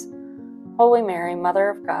 Jesus. Holy Mary, Mother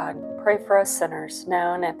of God, pray for us sinners,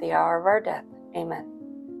 now and at the hour of our death. Amen.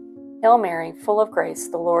 Hail Mary, full of grace,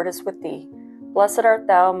 the Lord is with thee. Blessed art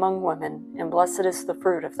thou among women, and blessed is the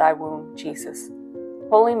fruit of thy womb, Jesus.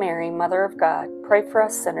 Holy Mary, Mother of God, pray for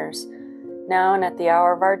us sinners, now and at the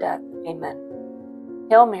hour of our death. Amen.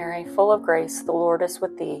 Hail Mary, full of grace, the Lord is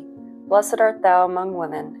with thee. Blessed art thou among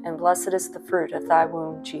women, and blessed is the fruit of thy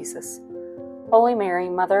womb, Jesus. Holy Mary,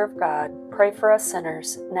 Mother of God, pray for us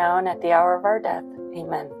sinners, now and at the hour of our death.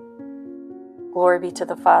 Amen. Glory be to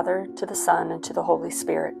the Father, to the Son, and to the Holy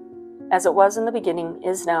Spirit, as it was in the beginning,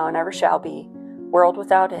 is now, and ever shall be, world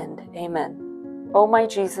without end. Amen. O my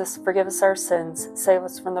Jesus, forgive us our sins, save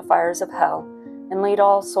us from the fires of hell, and lead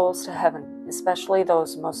all souls to heaven, especially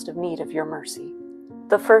those most in need of your mercy.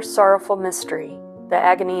 The first sorrowful mystery, the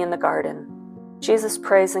agony in the garden. Jesus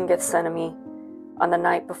prays in Gethsemane on the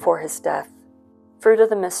night before his death. Fruit of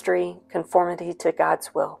the mystery, conformity to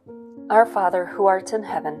God's will. Our Father, who art in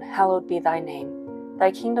heaven, hallowed be thy name.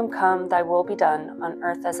 Thy kingdom come, thy will be done, on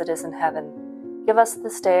earth as it is in heaven. Give us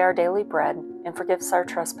this day our daily bread, and forgive us our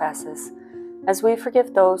trespasses, as we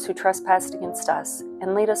forgive those who trespass against us.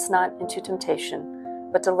 And lead us not into temptation,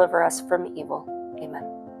 but deliver us from evil. Amen.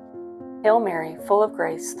 Hail Mary, full of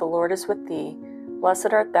grace, the Lord is with thee.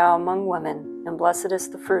 Blessed art thou among women, and blessed is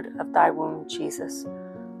the fruit of thy womb, Jesus.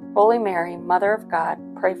 Holy Mary, Mother of God,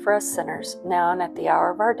 pray for us sinners, now and at the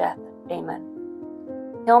hour of our death. Amen.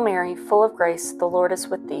 Hail Mary, full of grace, the Lord is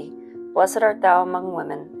with thee. Blessed art thou among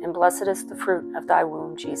women, and blessed is the fruit of thy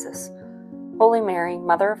womb, Jesus. Holy Mary,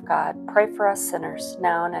 Mother of God, pray for us sinners,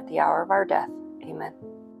 now and at the hour of our death. Amen.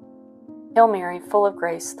 Hail Mary, full of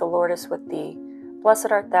grace, the Lord is with thee.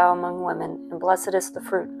 Blessed art thou among women, and blessed is the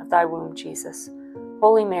fruit of thy womb, Jesus.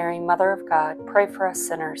 Holy Mary, Mother of God, pray for us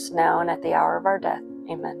sinners, now and at the hour of our death.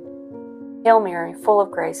 Amen. Hail Mary, full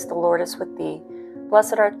of grace, the Lord is with thee.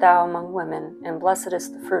 Blessed art thou among women, and blessed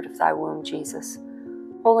is the fruit of thy womb, Jesus.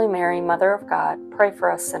 Holy Mary, Mother of God, pray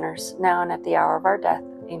for us sinners, now and at the hour of our death.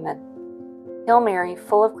 Amen. Hail Mary,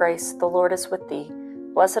 full of grace, the Lord is with thee.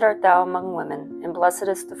 Blessed art thou among women, and blessed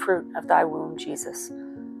is the fruit of thy womb, Jesus.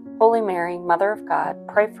 Holy Mary, Mother of God,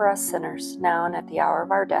 pray for us sinners, now and at the hour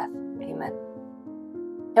of our death. Amen.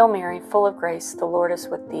 Hail Mary, full of grace, the Lord is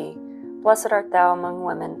with thee. Blessed art thou among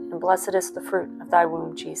women, and blessed is the fruit of thy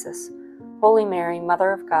womb, Jesus. Holy Mary,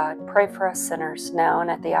 Mother of God, pray for us sinners, now and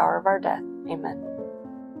at the hour of our death. Amen.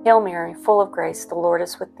 Hail Mary, full of grace, the Lord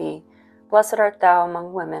is with thee. Blessed art thou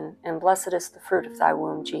among women, and blessed is the fruit of thy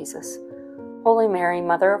womb, Jesus. Holy Mary,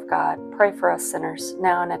 Mother of God, pray for us sinners,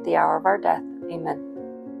 now and at the hour of our death.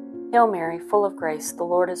 Amen. Hail Mary, full of grace, the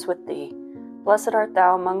Lord is with thee. Blessed art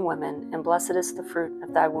thou among women, and blessed is the fruit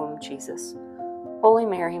of thy womb, Jesus. Holy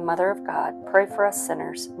Mary, Mother of God, pray for us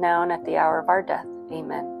sinners, now and at the hour of our death.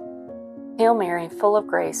 Amen. Hail Mary, full of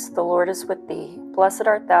grace, the Lord is with thee. Blessed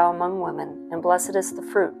art thou among women, and blessed is the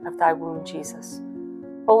fruit of thy womb, Jesus.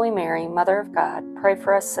 Holy Mary, Mother of God, pray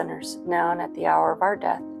for us sinners, now and at the hour of our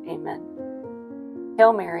death. Amen.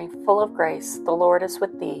 Hail Mary, full of grace, the Lord is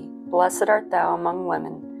with thee. Blessed art thou among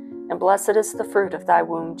women, and blessed is the fruit of thy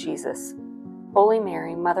womb, Jesus. Holy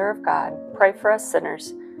Mary, Mother of God, pray for us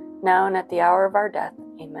sinners, now and at the hour of our death.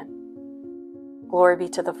 Amen. Glory be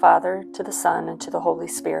to the Father, to the Son, and to the Holy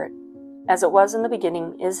Spirit, as it was in the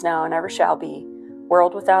beginning, is now, and ever shall be,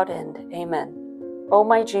 world without end. Amen. O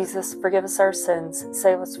my Jesus, forgive us our sins,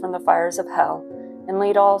 save us from the fires of hell, and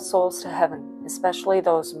lead all souls to heaven, especially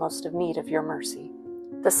those most in need of your mercy.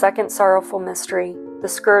 The second sorrowful mystery, the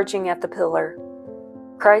scourging at the pillar.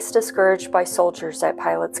 Christ is scourged by soldiers at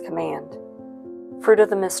Pilate's command. Fruit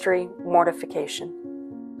of the mystery,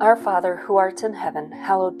 mortification. Our Father, who art in heaven,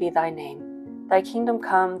 hallowed be thy name. Thy kingdom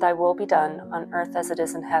come, thy will be done, on earth as it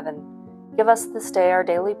is in heaven. Give us this day our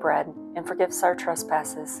daily bread, and forgive us our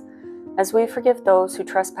trespasses, as we forgive those who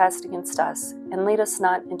trespass against us. And lead us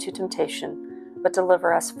not into temptation, but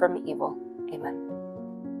deliver us from evil.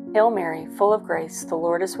 Amen. Hail Mary, full of grace, the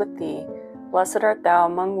Lord is with thee. Blessed art thou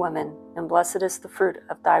among women, and blessed is the fruit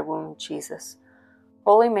of thy womb, Jesus.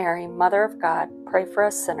 Holy Mary, Mother of God, pray for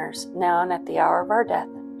us sinners, now and at the hour of our death.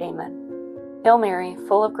 Amen. Hail Mary,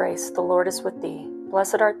 full of grace, the Lord is with thee.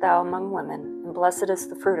 Blessed art thou among women, and blessed is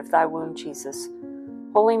the fruit of thy womb, Jesus.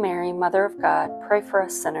 Holy Mary, Mother of God, pray for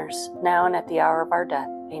us sinners, now and at the hour of our death.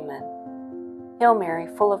 Amen. Hail Mary,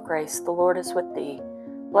 full of grace, the Lord is with thee.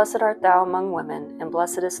 Blessed art thou among women, and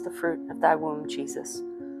blessed is the fruit of thy womb, Jesus.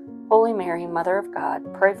 Holy Mary, Mother of God,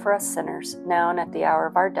 pray for us sinners, now and at the hour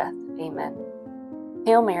of our death. Amen.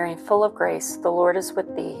 Hail Mary, full of grace, the Lord is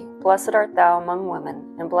with thee. Blessed art thou among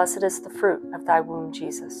women, and blessed is the fruit of thy womb,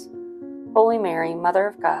 Jesus. Holy Mary, Mother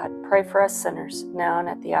of God, pray for us sinners, now and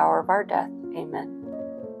at the hour of our death. Amen.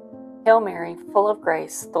 Hail Mary, full of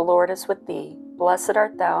grace, the Lord is with thee. Blessed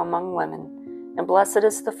art thou among women, and blessed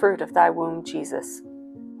is the fruit of thy womb, Jesus.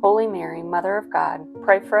 Holy Mary, Mother of God,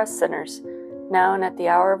 pray for us sinners, now and at the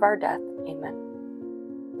hour of our death. Amen.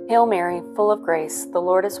 Hail Mary, full of grace, the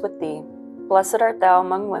Lord is with thee. Blessed art thou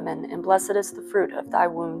among women, and blessed is the fruit of thy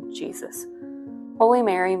womb, Jesus. Holy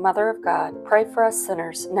Mary, Mother of God, pray for us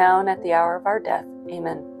sinners, now and at the hour of our death.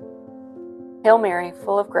 Amen. Hail Mary,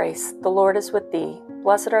 full of grace, the Lord is with thee.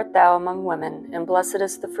 Blessed art thou among women, and blessed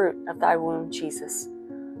is the fruit of thy womb, Jesus.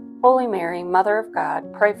 Holy Mary, Mother of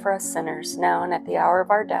God, pray for us sinners, now and at the hour of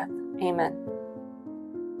our death. Amen.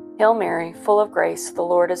 Hail Mary, full of grace, the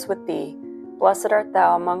Lord is with thee. Blessed art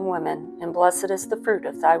thou among women, and blessed is the fruit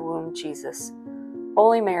of thy womb, Jesus.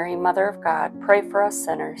 Holy Mary, Mother of God, pray for us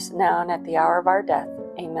sinners, now and at the hour of our death.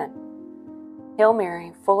 Amen. Hail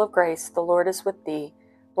Mary, full of grace, the Lord is with thee.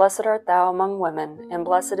 Blessed art thou among women, and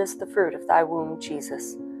blessed is the fruit of thy womb,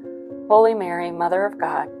 Jesus. Holy Mary, Mother of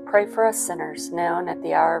God, pray for us sinners, now and at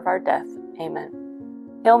the hour of our death.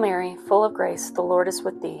 Amen. Hail Mary, full of grace, the Lord is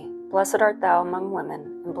with thee. Blessed art thou among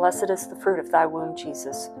women, and blessed is the fruit of thy womb,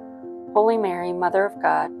 Jesus. Holy Mary, Mother of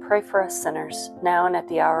God, pray for us sinners, now and at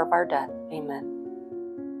the hour of our death.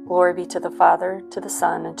 Amen. Glory be to the Father, to the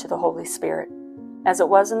Son, and to the Holy Spirit, as it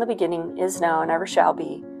was in the beginning, is now, and ever shall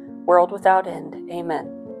be, world without end.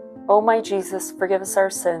 Amen. O my Jesus, forgive us our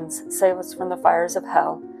sins, save us from the fires of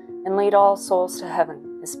hell, and lead all souls to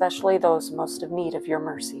heaven, especially those most in need of your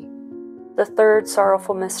mercy. The third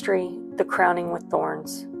sorrowful mystery, the crowning with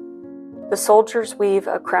thorns. The soldiers weave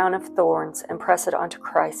a crown of thorns and press it onto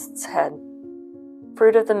Christ's head.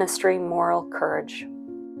 Fruit of the mystery, moral courage.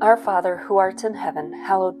 Our Father, who art in heaven,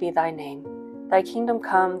 hallowed be thy name. Thy kingdom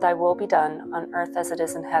come, thy will be done, on earth as it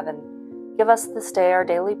is in heaven. Give us this day our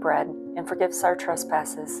daily bread, and forgive us our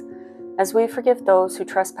trespasses, as we forgive those who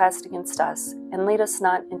trespass against us. And lead us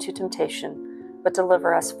not into temptation, but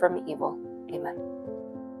deliver us from evil. Amen.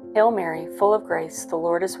 Hail Mary, full of grace, the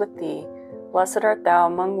Lord is with thee. Blessed art thou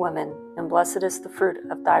among women, and blessed is the fruit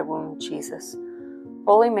of thy womb, Jesus.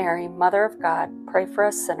 Holy Mary, Mother of God, pray for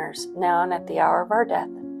us sinners, now and at the hour of our death.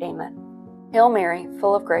 Amen. Hail Mary,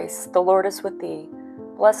 full of grace, the Lord is with thee.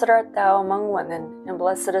 Blessed art thou among women, and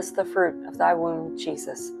blessed is the fruit of thy womb,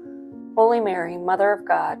 Jesus. Holy Mary, Mother of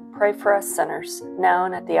God, pray for us sinners, now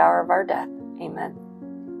and at the hour of our death.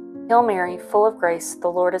 Amen. Hail Mary, full of grace, the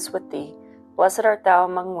Lord is with thee. Blessed art thou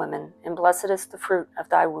among women, and blessed is the fruit of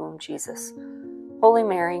thy womb, Jesus. Holy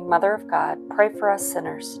Mary, Mother of God, pray for us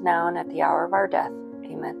sinners, now and at the hour of our death.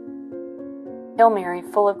 Amen. Hail Mary,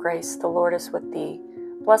 full of grace, the Lord is with thee.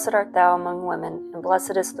 Blessed art thou among women, and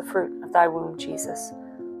blessed is the fruit of thy womb, Jesus.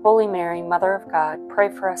 Holy Mary, Mother of God, pray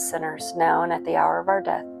for us sinners, now and at the hour of our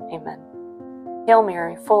death. Amen. Hail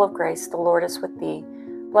Mary, full of grace, the Lord is with thee.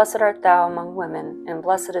 Blessed art thou among women, and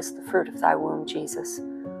blessed is the fruit of thy womb, Jesus.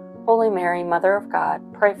 Holy Mary, Mother of God,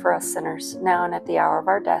 pray for us sinners, now and at the hour of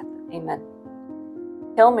our death. Amen.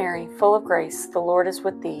 Hail Mary, full of grace, the Lord is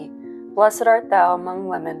with thee. Blessed art thou among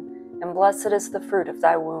women, and blessed is the fruit of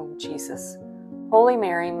thy womb, Jesus. Holy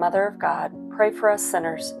Mary, Mother of God, pray for us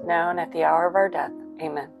sinners, now and at the hour of our death.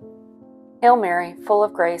 Amen. Hail Mary, full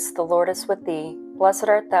of grace, the Lord is with thee. Blessed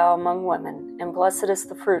art thou among women, and blessed is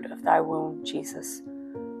the fruit of thy womb, Jesus.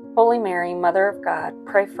 Holy Mary, Mother of God,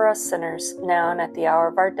 pray for us sinners, now and at the hour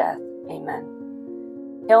of our death.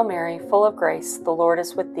 Amen. Hail Mary, full of grace, the Lord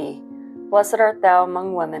is with thee. Blessed art thou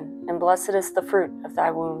among women, and blessed is the fruit of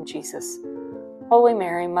thy womb, Jesus. Holy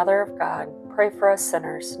Mary, Mother of God, pray for us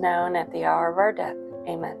sinners, now and at the hour of our death.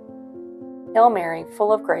 Amen. Hail Mary,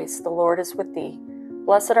 full of grace, the Lord is with thee.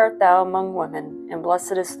 Blessed art thou among women, and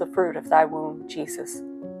blessed is the fruit of thy womb, Jesus.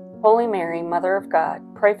 Holy Mary, Mother of God,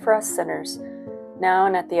 pray for us sinners, now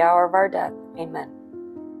and at the hour of our death. Amen.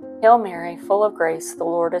 Hail Mary, full of grace, the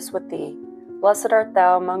Lord is with thee. Blessed art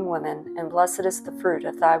thou among women, and blessed is the fruit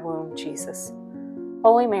of thy womb, Jesus.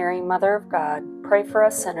 Holy Mary, Mother of God, pray for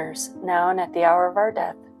us sinners, now and at the hour of our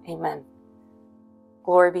death. Amen.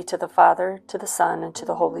 Glory be to the Father, to the Son, and to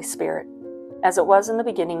the Holy Spirit, as it was in the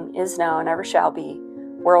beginning, is now, and ever shall be,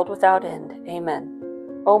 world without end.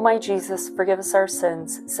 Amen. O my Jesus, forgive us our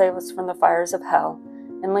sins, save us from the fires of hell,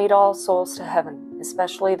 and lead all souls to heaven,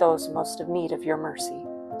 especially those most in need of your mercy.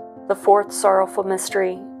 The fourth sorrowful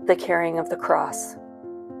mystery, the carrying of the cross.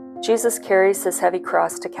 Jesus carries his heavy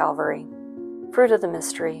cross to Calvary. Fruit of the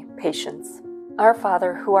mystery, patience. Our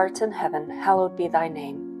Father, who art in heaven, hallowed be thy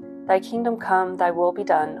name. Thy kingdom come, thy will be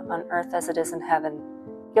done, on earth as it is in heaven.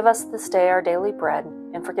 Give us this day our daily bread,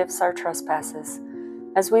 and forgive us our trespasses,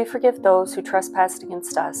 as we forgive those who trespass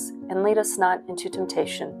against us. And lead us not into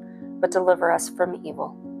temptation, but deliver us from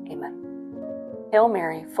evil. Amen. Hail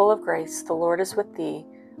Mary, full of grace, the Lord is with thee.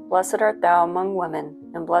 Blessed art thou among women,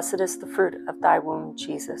 and blessed is the fruit of thy womb,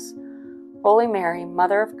 Jesus. Holy Mary,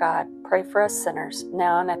 Mother of God, pray for us sinners,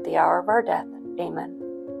 now and at the hour of our death. Amen.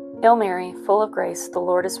 Hail Mary, full of grace, the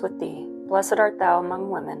Lord is with thee. blessed art thou among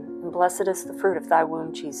women, and blessed is the fruit of thy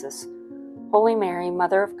womb, Jesus. Holy Mary,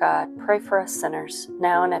 Mother of God, pray for us sinners,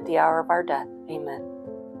 now and at the hour of our death. Amen.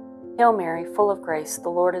 Hail Mary, full of grace, the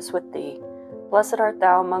Lord is with thee. Blessed art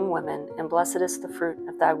thou among women, and blessed is the fruit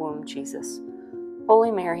of thy womb, Jesus. Holy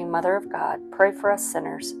Mary, Mother of God, pray for us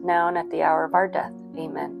sinners, now and at the hour of our death.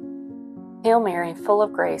 Amen. Hail Mary, full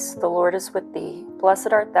of grace, the Lord is with thee.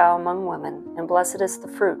 Blessed art thou among women, and blessed is the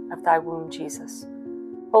fruit of thy womb, Jesus.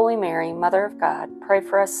 Holy Mary, Mother of God, pray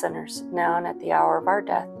for us sinners, now and at the hour of our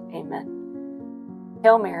death. Amen.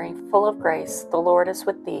 Hail Mary, full of grace, the Lord is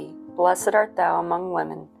with thee. Blessed art thou among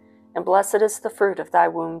women, and blessed is the fruit of thy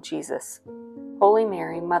womb, Jesus. Holy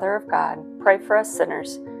Mary, Mother of God, pray for us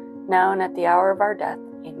sinners, now and at the hour of our death.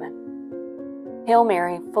 Amen. Hail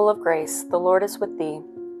Mary, full of grace, the Lord is with thee.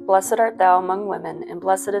 Blessed art thou among women, and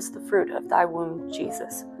blessed is the fruit of thy womb,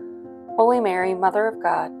 Jesus. Holy Mary, Mother of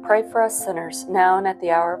God, pray for us sinners, now and at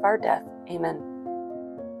the hour of our death. Amen.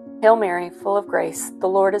 Hail Mary, full of grace, the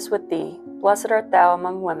Lord is with thee. Blessed art thou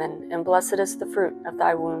among women, and blessed is the fruit of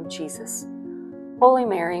thy womb, Jesus. Holy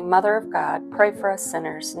Mary, Mother of God, pray for us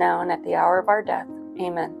sinners, now and at the hour of our death.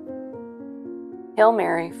 Amen. Hail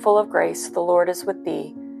Mary, full of grace, the Lord is with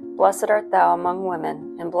thee. Blessed art thou among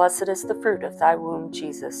women, and blessed is the fruit of thy womb,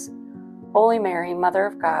 Jesus. Holy Mary, Mother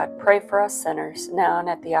of God, pray for us sinners, now and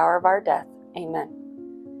at the hour of our death.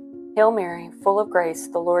 Amen. Hail Mary, full of grace,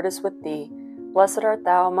 the Lord is with thee. Blessed art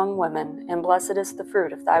thou among women, and blessed is the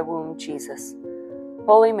fruit of thy womb, Jesus.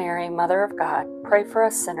 Holy Mary, Mother of God, pray for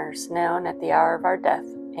us sinners, now and at the hour of our death.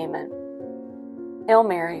 Amen. Hail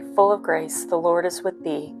Mary, full of grace, the Lord is with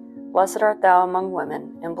thee. Blessed art thou among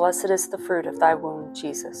women, and blessed is the fruit of thy womb,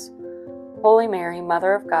 Jesus. Holy Mary,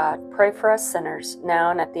 Mother of God, pray for us sinners, now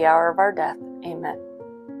and at the hour of our death. Amen.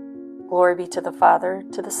 Glory be to the Father,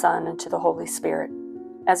 to the Son, and to the Holy Spirit,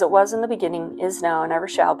 as it was in the beginning, is now, and ever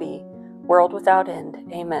shall be, world without end.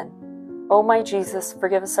 Amen. O my Jesus,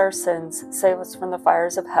 forgive us our sins, save us from the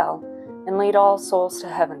fires of hell, and lead all souls to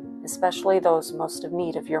heaven, especially those most in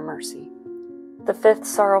need of your mercy. The fifth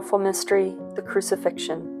sorrowful mystery, the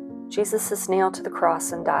crucifixion. Jesus is nailed to the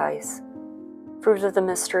cross and dies. Fruit of the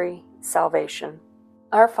mystery, salvation.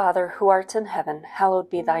 Our Father, who art in heaven, hallowed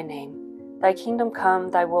be thy name. Thy kingdom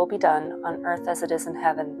come, thy will be done, on earth as it is in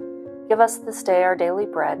heaven. Give us this day our daily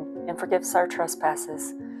bread, and forgive us our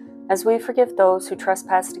trespasses, as we forgive those who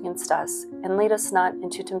trespass against us. And lead us not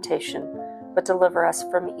into temptation, but deliver us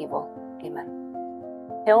from evil.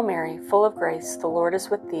 Amen. Hail Mary, full of grace, the Lord is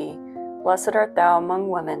with thee. Blessed art thou among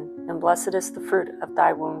women, and blessed is the fruit of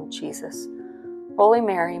thy womb, Jesus. Holy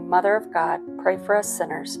Mary, Mother of God, pray for us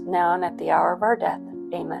sinners, now and at the hour of our death.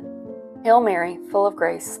 Amen. Hail Mary, full of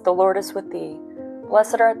grace, the Lord is with thee.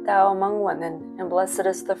 Blessed art thou among women, and blessed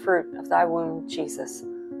is the fruit of thy womb, Jesus.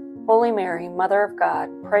 Holy Mary, Mother of God,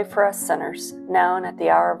 pray for us sinners, now and at the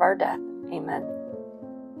hour of our death. Amen.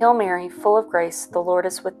 Hail Mary, full of grace, the Lord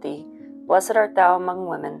is with thee. Blessed art thou among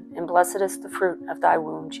women, and blessed is the fruit of thy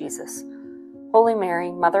womb, Jesus. Holy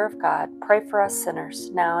Mary, Mother of God, pray for us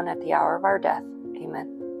sinners, now and at the hour of our death.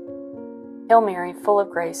 Amen. Hail Mary, full of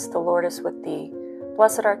grace, the Lord is with thee.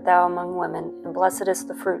 Blessed art thou among women, and blessed is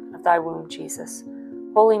the fruit of thy womb, Jesus.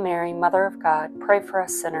 Holy Mary, Mother of God, pray for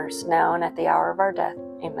us sinners, now and at the hour of our death.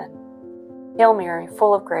 Amen. Hail Mary,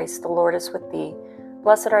 full of grace, the Lord is with thee.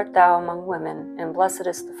 Blessed art thou among women, and blessed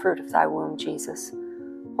is the fruit of thy womb, Jesus.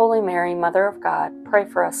 Holy Mary, Mother of God, pray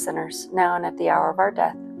for us sinners, now and at the hour of our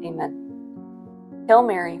death. Amen. Hail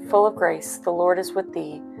Mary, full of grace, the Lord is with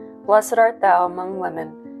thee. Blessed art thou among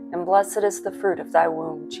women, and blessed is the fruit of thy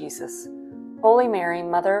womb, Jesus. Holy Mary,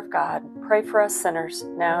 Mother of God, pray for us sinners,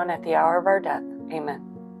 now and at the hour of our death.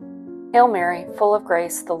 Amen. Hail Mary, full of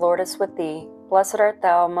grace, the Lord is with thee. Blessed art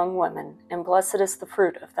thou among women, and blessed is the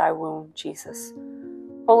fruit of thy womb, Jesus.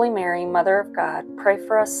 Holy Mary, Mother of God, pray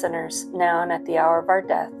for us sinners, now and at the hour of our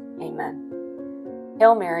death. Amen.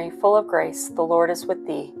 Hail Mary, full of grace, the Lord is with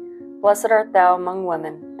thee. Blessed art thou among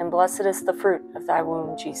women, and blessed is the fruit of thy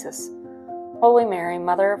womb, Jesus. Holy Mary,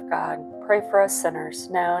 Mother of God, pray for us sinners,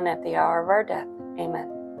 now and at the hour of our death. Amen.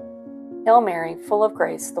 Hail Mary, full of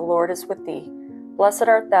grace, the Lord is with thee. Blessed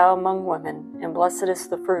art thou among women, and blessed is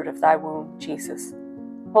the fruit of thy womb, Jesus.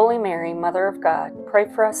 Holy Mary, Mother of God, pray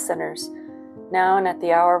for us sinners, now and at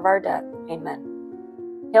the hour of our death.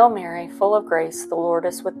 Amen. Hail Mary, full of grace, the Lord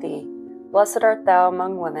is with thee. Blessed art thou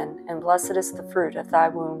among women, and blessed is the fruit of thy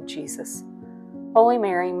womb, Jesus. Holy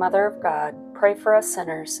Mary, Mother of God, pray for us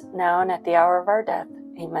sinners, now and at the hour of our death.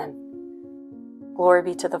 Amen. Glory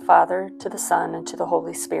be to the Father, to the Son, and to the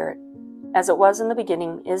Holy Spirit, as it was in the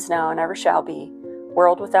beginning, is now, and ever shall be,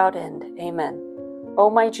 world without end. Amen. O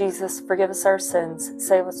my Jesus, forgive us our sins,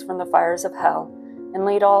 save us from the fires of hell, and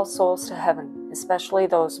lead all souls to heaven, especially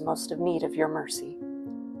those most in need of your mercy.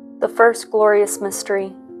 The first glorious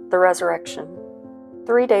mystery, the Resurrection.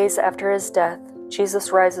 3 days after his death,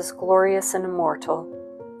 Jesus rises glorious and immortal.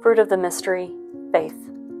 Fruit of the mystery, faith.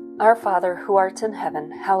 Our Father, who art in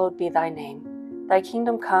heaven, hallowed be thy name. Thy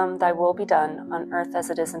kingdom come, thy will be done, on earth as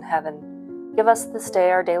it is in heaven. Give us this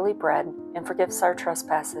day our daily bread, and forgive us our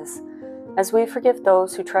trespasses, as we forgive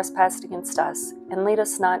those who trespass against us. And lead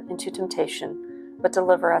us not into temptation, but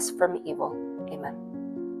deliver us from evil.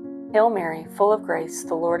 Amen. Hail Mary, full of grace,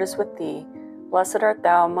 the Lord is with thee. Blessed art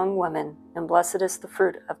thou among women, and blessed is the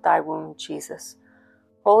fruit of thy womb, Jesus.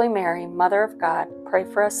 Holy Mary, Mother of God, pray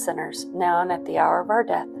for us sinners, now and at the hour of our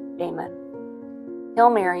death. Amen. Hail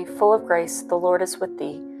Mary, full of grace, the Lord is with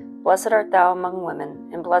thee. Blessed art thou among women,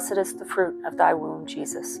 and blessed is the fruit of thy womb,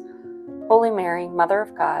 Jesus. Holy Mary, Mother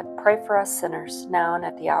of God, pray for us sinners, now and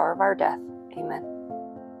at the hour of our death. Amen.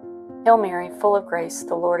 Hail Mary, full of grace,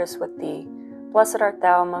 the Lord is with thee. Blessed art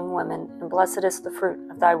thou among women, and blessed is the fruit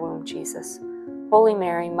of thy womb, Jesus. Holy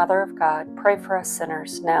Mary, Mother of God, pray for us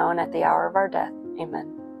sinners, now and at the hour of our death.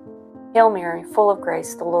 Amen. Hail Mary, full of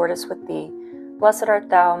grace, the Lord is with thee. Blessed art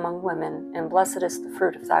thou among women, and blessed is the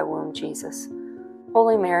fruit of thy womb, Jesus.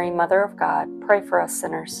 Holy Mary, Mother of God, pray for us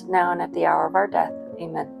sinners, now and at the hour of our death.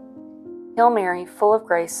 Amen. Hail Mary, full of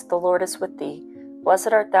grace, the Lord is with thee.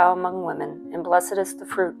 Blessed art thou among women, and blessed is the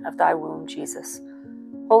fruit of thy womb, Jesus.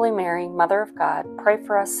 Holy Mary, Mother of God, pray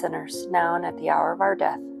for us sinners, now and at the hour of our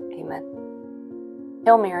death. Amen.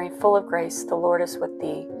 Hail Mary, full of grace, the Lord is with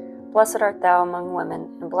thee. Blessed art thou among women,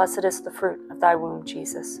 and blessed is the fruit of thy womb,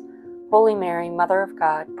 Jesus. Holy Mary, Mother of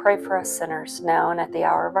God, pray for us sinners, now and at the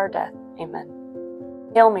hour of our death. Amen.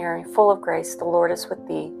 Hail Mary, full of grace, the Lord is with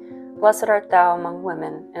thee. Blessed art thou among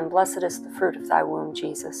women, and blessed is the fruit of thy womb,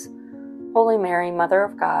 Jesus. Holy Mary, Mother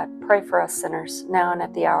of God, pray for us sinners, now and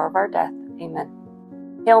at the hour of our death. Amen.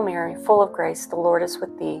 Hail Mary, full of grace, the Lord is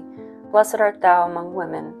with thee. Blessed art thou among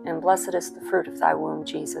women, and blessed is the fruit of thy womb,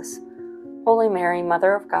 Jesus. Holy Mary,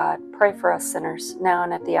 Mother of God, pray for us sinners, now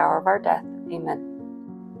and at the hour of our death. Amen.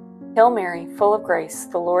 Hail Mary, full of grace,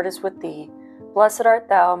 the Lord is with thee. Blessed art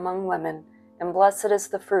thou among women, and blessed is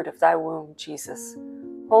the fruit of thy womb, Jesus.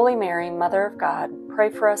 Holy Mary, Mother of God, pray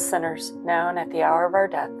for us sinners, now and at the hour of our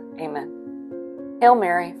death. Amen. Hail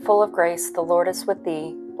Mary, full of grace, the Lord is with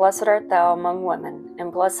thee. Blessed art thou among women,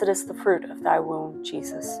 and blessed is the fruit of thy womb,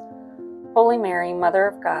 Jesus. Holy Mary, Mother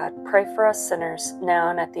of God, pray for us sinners, now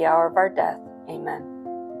and at the hour of our death. Amen.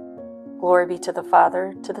 Glory be to the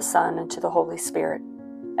Father, to the Son, and to the Holy Spirit,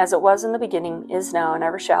 as it was in the beginning, is now, and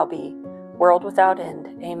ever shall be, world without end.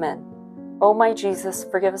 Amen. O my Jesus,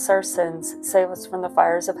 forgive us our sins, save us from the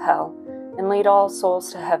fires of hell, and lead all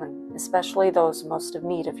souls to heaven, especially those most in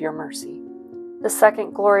need of your mercy. The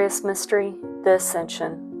second glorious mystery, the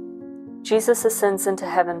Ascension. Jesus ascends into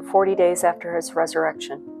heaven 40 days after his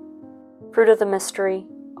resurrection. Fruit of the mystery,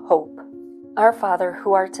 hope. Our Father,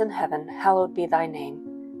 who art in heaven, hallowed be thy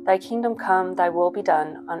name. Thy kingdom come, thy will be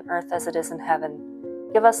done, on earth as it is in heaven.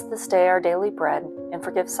 Give us this day our daily bread, and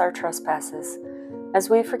forgive us our trespasses, as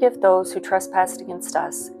we forgive those who trespass against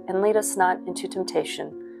us. And lead us not into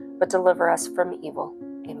temptation, but deliver us from evil.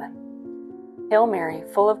 Amen. Hail Mary,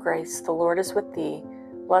 full of grace, the Lord is with thee.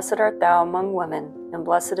 Blessed art thou among women, and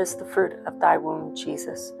blessed is the fruit of thy womb,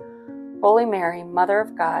 Jesus. Holy Mary, Mother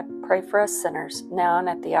of God, pray for us sinners, now and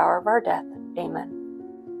at the hour of our death.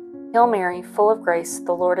 Amen. Hail Mary, full of grace,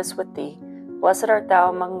 the Lord is with thee. Blessed art thou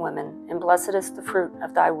among women, and blessed is the fruit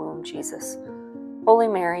of thy womb, Jesus. Holy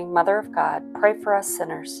Mary, Mother of God, pray for us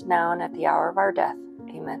sinners, now and at the hour of our death.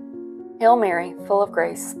 Amen. Hail Mary, full of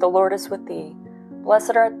grace, the Lord is with thee.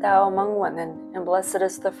 Blessed art thou among women, and blessed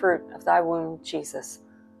is the fruit of thy womb, Jesus.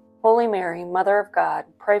 Holy Mary, Mother of God,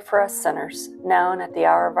 pray for us sinners, now and at the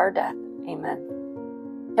hour of our death.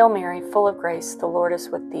 Amen. Hail Mary, full of grace, the Lord is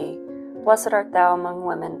with thee. Blessed art thou among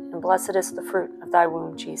women, and blessed is the fruit of thy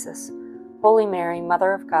womb, Jesus. Holy Mary,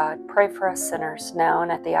 Mother of God, pray for us sinners, now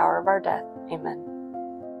and at the hour of our death. Amen.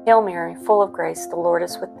 Hail Mary, full of grace, the Lord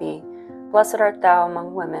is with thee. Blessed art thou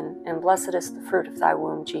among women, and blessed is the fruit of thy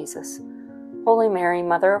womb, Jesus. Holy Mary,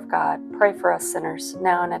 Mother of God, pray for us sinners,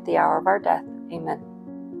 now and at the hour of our death. Amen.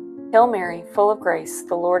 Hail Mary, full of grace,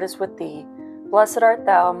 the Lord is with thee. Blessed art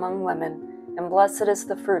thou among women, and blessed is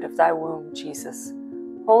the fruit of thy womb, Jesus.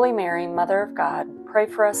 Holy Mary, Mother of God, pray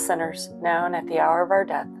for us sinners, now and at the hour of our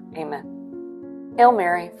death. Amen. Hail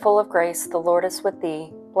Mary, full of grace, the Lord is with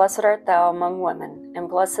thee. Blessed art thou among women, and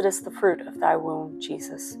blessed is the fruit of thy womb,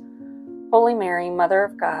 Jesus. Holy Mary, Mother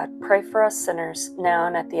of God, pray for us sinners, now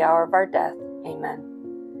and at the hour of our death.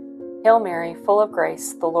 Amen. Hail Mary, full of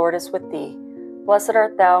grace, the Lord is with thee. Blessed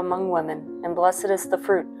art thou among women, and blessed is the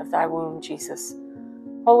fruit of thy womb, Jesus.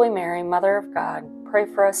 Holy Mary, Mother of God, pray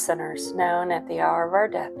for us sinners, now and at the hour of our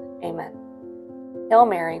death. Amen. Hail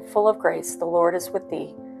Mary, full of grace, the Lord is with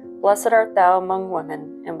thee. Blessed art thou among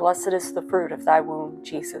women, and blessed is the fruit of thy womb,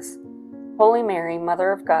 Jesus. Holy Mary,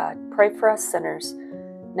 Mother of God, pray for us sinners,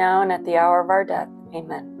 now and at the hour of our death.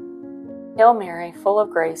 Amen. Hail Mary, full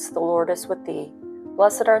of grace, the Lord is with thee.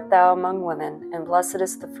 Blessed art thou among women, and blessed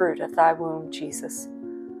is the fruit of thy womb, Jesus.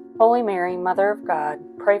 Holy Mary, Mother of God,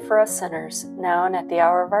 pray for us sinners, now and at the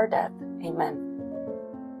hour of our death. Amen.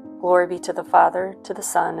 Glory be to the Father, to the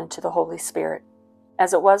Son, and to the Holy Spirit,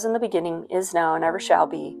 as it was in the beginning, is now, and ever shall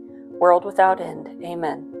be, world without end.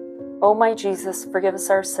 Amen. O my Jesus, forgive us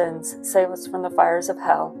our sins, save us from the fires of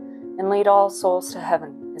hell, and lead all souls to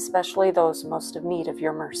heaven, especially those most in need of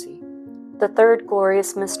your mercy. The third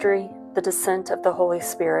glorious mystery, the descent of the Holy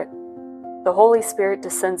Spirit. The Holy Spirit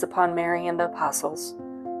descends upon Mary and the apostles.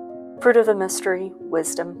 Fruit of the mystery,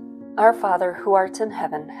 wisdom. Our Father, who art in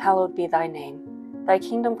heaven, hallowed be thy name. Thy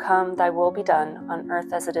kingdom come, thy will be done, on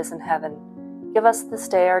earth as it is in heaven. Give us this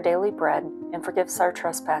day our daily bread, and forgive us our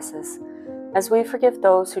trespasses, as we forgive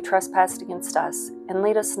those who trespass against us. And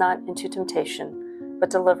lead us not into temptation, but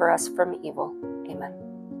deliver us from evil. Amen.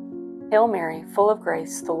 Hail Mary, full of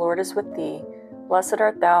grace, the Lord is with thee. Blessed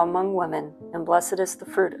art thou among women, and blessed is the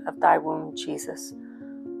fruit of thy womb, Jesus.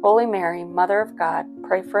 Holy Mary, Mother of God,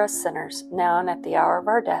 pray for us sinners, now and at the hour of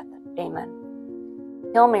our death.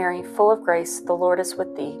 Amen. Hail Mary, full of grace, the Lord is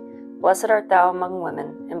with thee. Blessed art thou among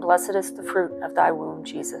women, and blessed is the fruit of thy womb,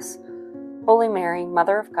 Jesus. Holy Mary,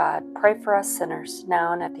 Mother of God, pray for us sinners,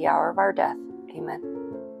 now and at the hour of our death. Amen.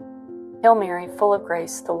 Hail Mary, full of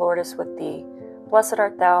grace, the Lord is with thee. Blessed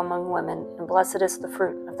art thou among women, and blessed is the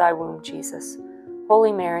fruit of thy womb, Jesus.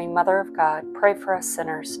 Holy Mary, Mother of God, pray for us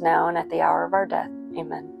sinners, now and at the hour of our death.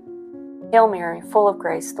 Amen. Hail Mary, full of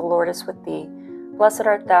grace, the Lord is with thee. Blessed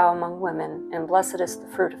art thou among women, and blessed is the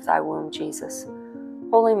fruit of thy womb, Jesus.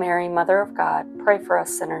 Holy Mary, Mother of God, pray for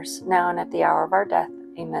us sinners, now and at the hour of our death.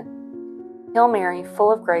 Amen. Hail Mary,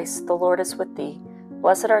 full of grace, the Lord is with thee.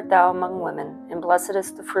 Blessed art thou among women, and blessed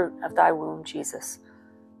is the fruit of thy womb, Jesus.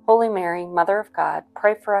 Holy Mary, Mother of God,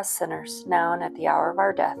 pray for us sinners, now and at the hour of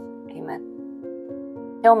our death.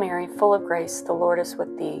 Amen. Hail Mary, full of grace, the Lord is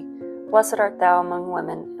with thee. Blessed art thou among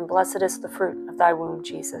women, and blessed is the fruit of thy womb,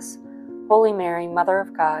 Jesus. Holy Mary, Mother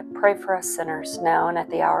of God, pray for us sinners, now and at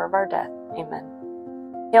the hour of our death.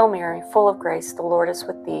 Amen. Hail Mary, full of grace, the Lord is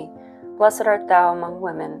with thee. Blessed art thou among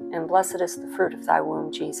women, and blessed is the fruit of thy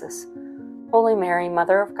womb, Jesus. Holy Mary,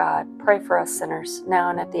 Mother of God, pray for us sinners, now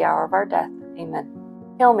and at the hour of our death.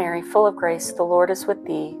 Amen. Hail Mary, full of grace, the Lord is with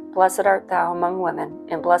thee. Blessed art thou among women,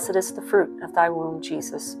 and blessed is the fruit of thy womb,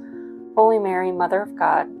 Jesus. Holy Mary, Mother of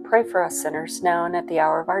God, pray for us sinners, now and at the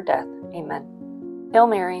hour of our death. Amen. Hail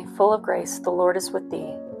Mary, full of grace, the Lord is with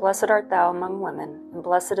thee. Blessed art thou among women, and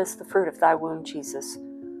blessed is the fruit of thy womb, Jesus.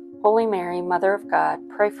 Holy Mary, Mother of God,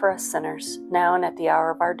 pray for us sinners, now and at the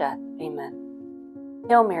hour of our death. Amen.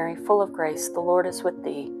 Hail Mary, full of grace, the Lord is with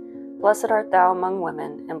thee. Blessed art thou among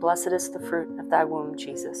women, and blessed is the fruit of thy womb,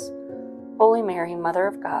 Jesus. Holy Mary, Mother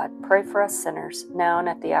of God, pray for us sinners, now and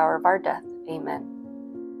at the hour of our death. Amen.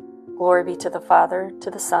 Glory be to the Father, to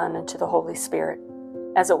the Son, and to the Holy Spirit,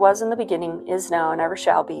 as it was in the beginning, is now, and ever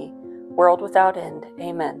shall be, world without end.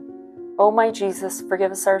 Amen. O my Jesus,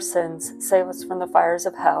 forgive us our sins, save us from the fires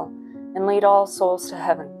of hell, and lead all souls to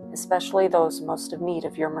heaven, especially those most in need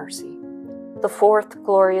of your mercy. The fourth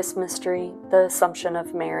glorious mystery, the Assumption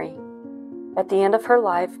of Mary. At the end of her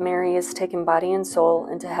life, Mary is taken body and soul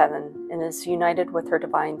into heaven and is united with her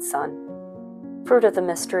divine Son. Fruit of the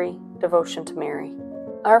mystery, devotion to Mary.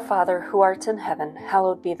 Our Father, who art in heaven,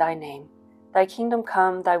 hallowed be thy name. Thy kingdom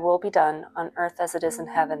come, thy will be done, on earth as it is in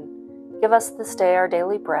heaven. Give us this day our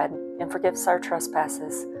daily bread, and forgive us our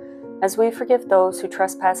trespasses, as we forgive those who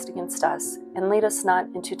trespass against us. And lead us not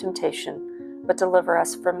into temptation, but deliver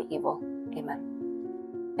us from evil.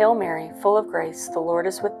 Amen. Hail Mary, full of grace, the Lord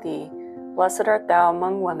is with thee. Blessed art thou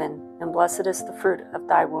among women, and blessed is the fruit of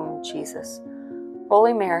thy womb, Jesus.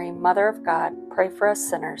 Holy Mary, Mother of God, pray for us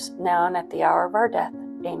sinners, now and at the hour of our death.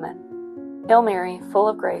 Amen. Hail Mary, full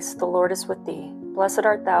of grace, the Lord is with thee. Blessed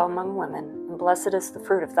art thou among women, and blessed is the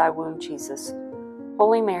fruit of thy womb, Jesus.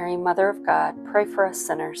 Holy Mary, Mother of God, pray for us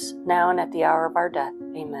sinners, now and at the hour of our death.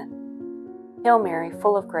 Amen. Hail Mary,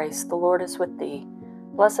 full of grace, the Lord is with thee.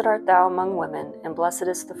 Blessed art thou among women, and blessed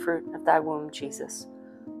is the fruit of thy womb, Jesus.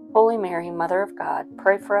 Holy Mary, Mother of God,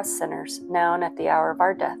 pray for us sinners, now and at the hour of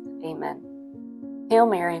our death. Amen. Hail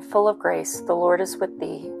Mary, full of grace, the Lord is with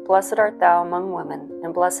thee. Blessed art thou among women,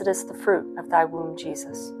 and blessed is the fruit of thy womb,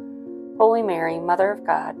 Jesus. Holy Mary, Mother of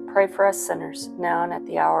God, pray for us sinners, now and at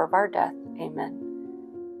the hour of our death.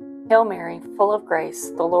 Amen. Hail Mary, full of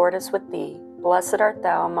grace, the Lord is with thee. Blessed art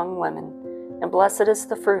thou among women, and blessed is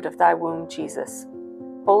the fruit of thy womb, Jesus.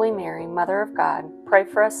 Holy Mary, Mother of God, pray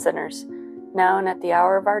for us sinners, now and at the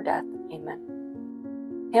hour of our death.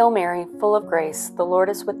 Amen. Hail Mary, full of grace, the Lord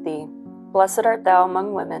is with thee. Blessed art thou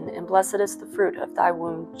among women, and blessed is the fruit of thy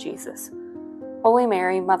womb, Jesus. Holy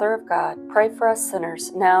Mary, Mother of God, pray for us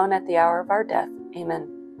sinners, now and at the hour of our death. Amen.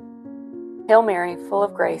 Hail Mary, full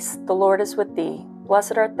of grace, the Lord is with thee.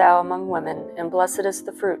 Blessed art thou among women, and blessed is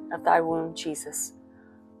the fruit of thy womb, Jesus.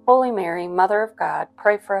 Holy Mary, Mother of God,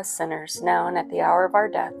 pray for us sinners, now and at the hour of our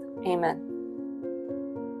death.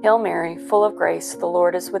 Amen. Hail Mary, full of grace, the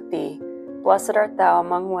Lord is with thee. Blessed art thou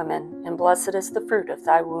among women, and blessed is the fruit of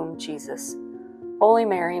thy womb, Jesus. Holy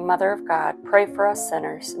Mary, Mother of God, pray for us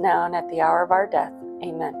sinners, now and at the hour of our death.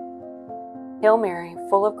 Amen. Hail Mary,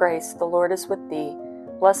 full of grace, the Lord is with thee.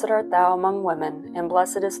 Blessed art thou among women, and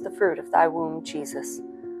blessed is the fruit of thy womb, Jesus.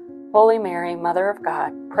 Holy Mary, Mother of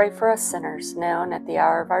God, pray for us sinners, now and at the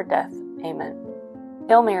hour of our death. Amen.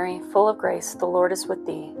 Hail Mary, full of grace, the Lord is with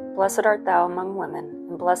thee. Blessed art thou among women,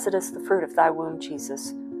 and blessed is the fruit of thy womb,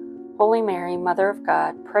 Jesus. Holy Mary, Mother of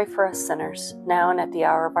God, pray for us sinners, now and at the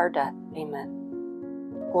hour of our death.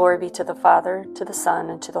 Amen. Glory be to the Father, to the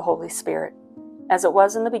Son, and to the Holy Spirit, as it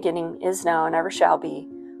was in the beginning, is now, and ever shall be,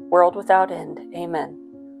 world without end. Amen.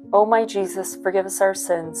 O my Jesus, forgive us our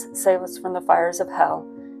sins, save us from the fires of hell,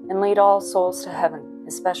 and lead all souls to heaven,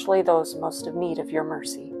 especially those most in need of your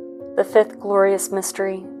mercy. The fifth glorious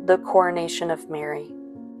mystery, the coronation of Mary.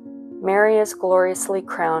 Mary is gloriously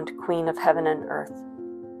crowned Queen of heaven and earth.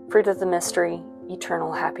 Fruit of the mystery,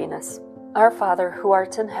 eternal happiness. Our Father, who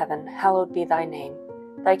art in heaven, hallowed be thy name.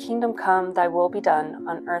 Thy kingdom come, thy will be done,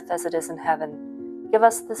 on earth as it is in heaven. Give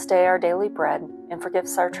us this day our daily bread, and forgive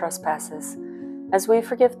us our trespasses, as we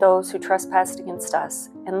forgive those who trespass against us,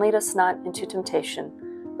 and lead us not into temptation,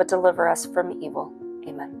 but deliver us from evil.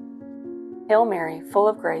 Amen. Hail Mary, full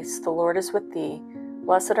of grace, the Lord is with thee.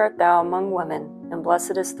 Blessed art thou among women, and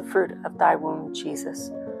blessed is the fruit of thy womb,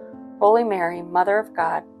 Jesus. Holy Mary, Mother of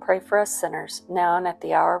God, pray for us sinners, now and at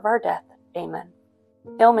the hour of our death. Amen.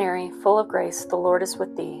 Hail Mary, full of grace, the Lord is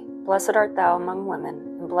with thee. Blessed art thou among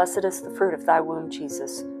women, and blessed is the fruit of thy womb,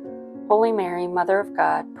 Jesus. Holy Mary, Mother of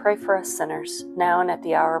God, pray for us sinners, now and at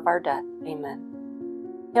the hour of our death.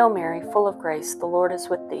 Amen. Hail Mary, full of grace, the Lord is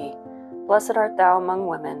with thee. Blessed art thou among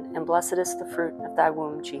women, and blessed is the fruit of thy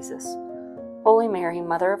womb, Jesus. Holy Mary,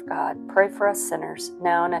 Mother of God, pray for us sinners,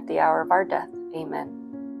 now and at the hour of our death.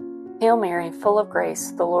 Amen. Hail Mary, full of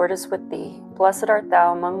grace, the Lord is with thee. Blessed art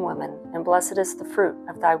thou among women, and blessed is the fruit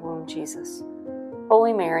of thy womb, Jesus.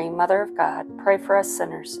 Holy Mary, Mother of God, pray for us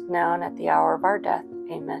sinners, now and at the hour of our death.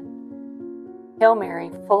 Amen. Hail Mary,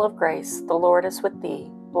 full of grace, the Lord is with thee.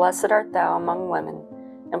 Blessed art thou among women,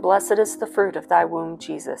 and blessed is the fruit of thy womb,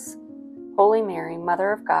 Jesus. Holy Mary,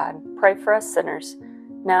 Mother of God, pray for us sinners,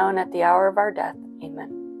 now and at the hour of our death. Amen.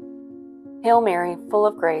 Hail Mary, full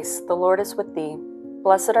of grace, the Lord is with thee.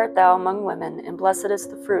 Blessed art thou among women, and blessed is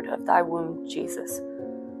the fruit of thy womb, Jesus.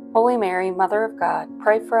 Holy Mary, Mother of God,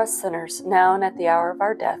 pray for us sinners, now and at the hour of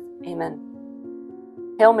our death. Amen.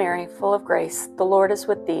 Hail Mary, full of grace, the Lord is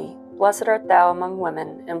with thee. Blessed art thou among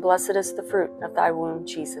women, and blessed is the fruit of thy womb,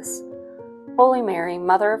 Jesus. Holy Mary,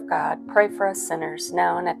 Mother of God, pray for us sinners,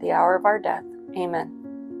 now and at the hour of our death.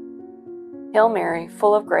 Amen. Hail Mary,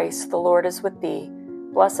 full of grace, the Lord is with thee.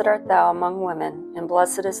 Blessed art thou among women, and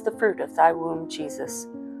blessed is the fruit of thy womb, Jesus.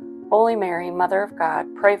 Holy Mary, Mother of God,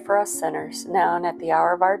 pray for us sinners, now and at the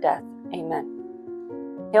hour of our death.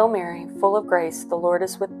 Amen. Hail Mary, full of grace, the Lord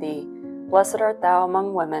is with thee. Blessed art thou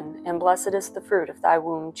among women, and blessed is the fruit of thy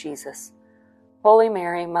womb, Jesus. Holy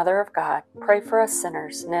Mary, Mother of God, pray for us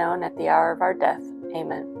sinners, now and at the hour of our death.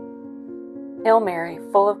 Amen. Hail Mary,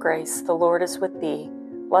 full of grace, the Lord is with thee.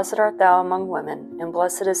 Blessed art thou among women, and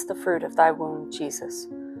blessed is the fruit of thy womb, Jesus.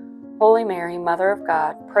 Holy Mary, Mother of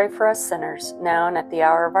God, pray for us sinners, now and at the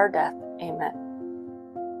hour of our death. Amen.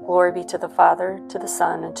 Glory be to the Father, to the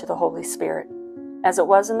Son, and to the Holy Spirit, as it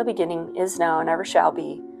was in the beginning, is now, and ever shall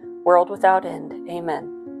be, world without end.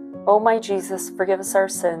 Amen. O my Jesus, forgive us our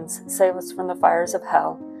sins, save us from the fires of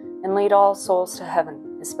hell, and lead all souls to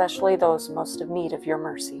heaven, especially those most in need of your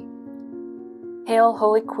mercy. Hail,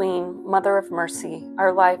 Holy Queen, Mother of Mercy,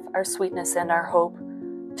 our life, our sweetness, and our hope.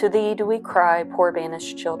 To thee do we cry, poor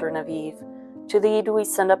banished children of Eve. To thee do we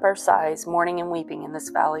send up our sighs, mourning and weeping in this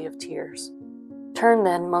valley of tears. Turn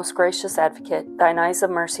then, most gracious Advocate, thine eyes of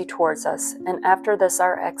mercy towards us, and after this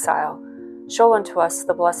our exile, show unto us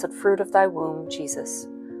the blessed fruit of thy womb, Jesus.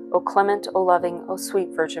 O clement, O loving, O sweet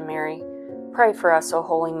Virgin Mary, pray for us, O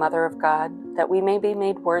Holy Mother of God, that we may be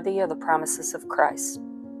made worthy of the promises of Christ.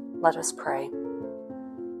 Let us pray.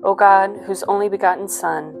 O God, whose only begotten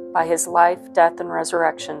Son, by his life, death, and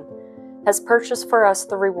resurrection, has purchased for us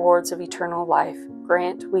the rewards of eternal life,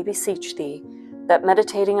 grant, we beseech thee, that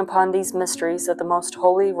meditating upon these mysteries of the most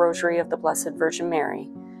holy Rosary of the Blessed Virgin Mary,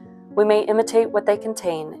 we may imitate what they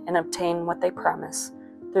contain and obtain what they promise.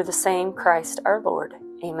 Through the same Christ our Lord.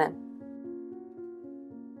 Amen.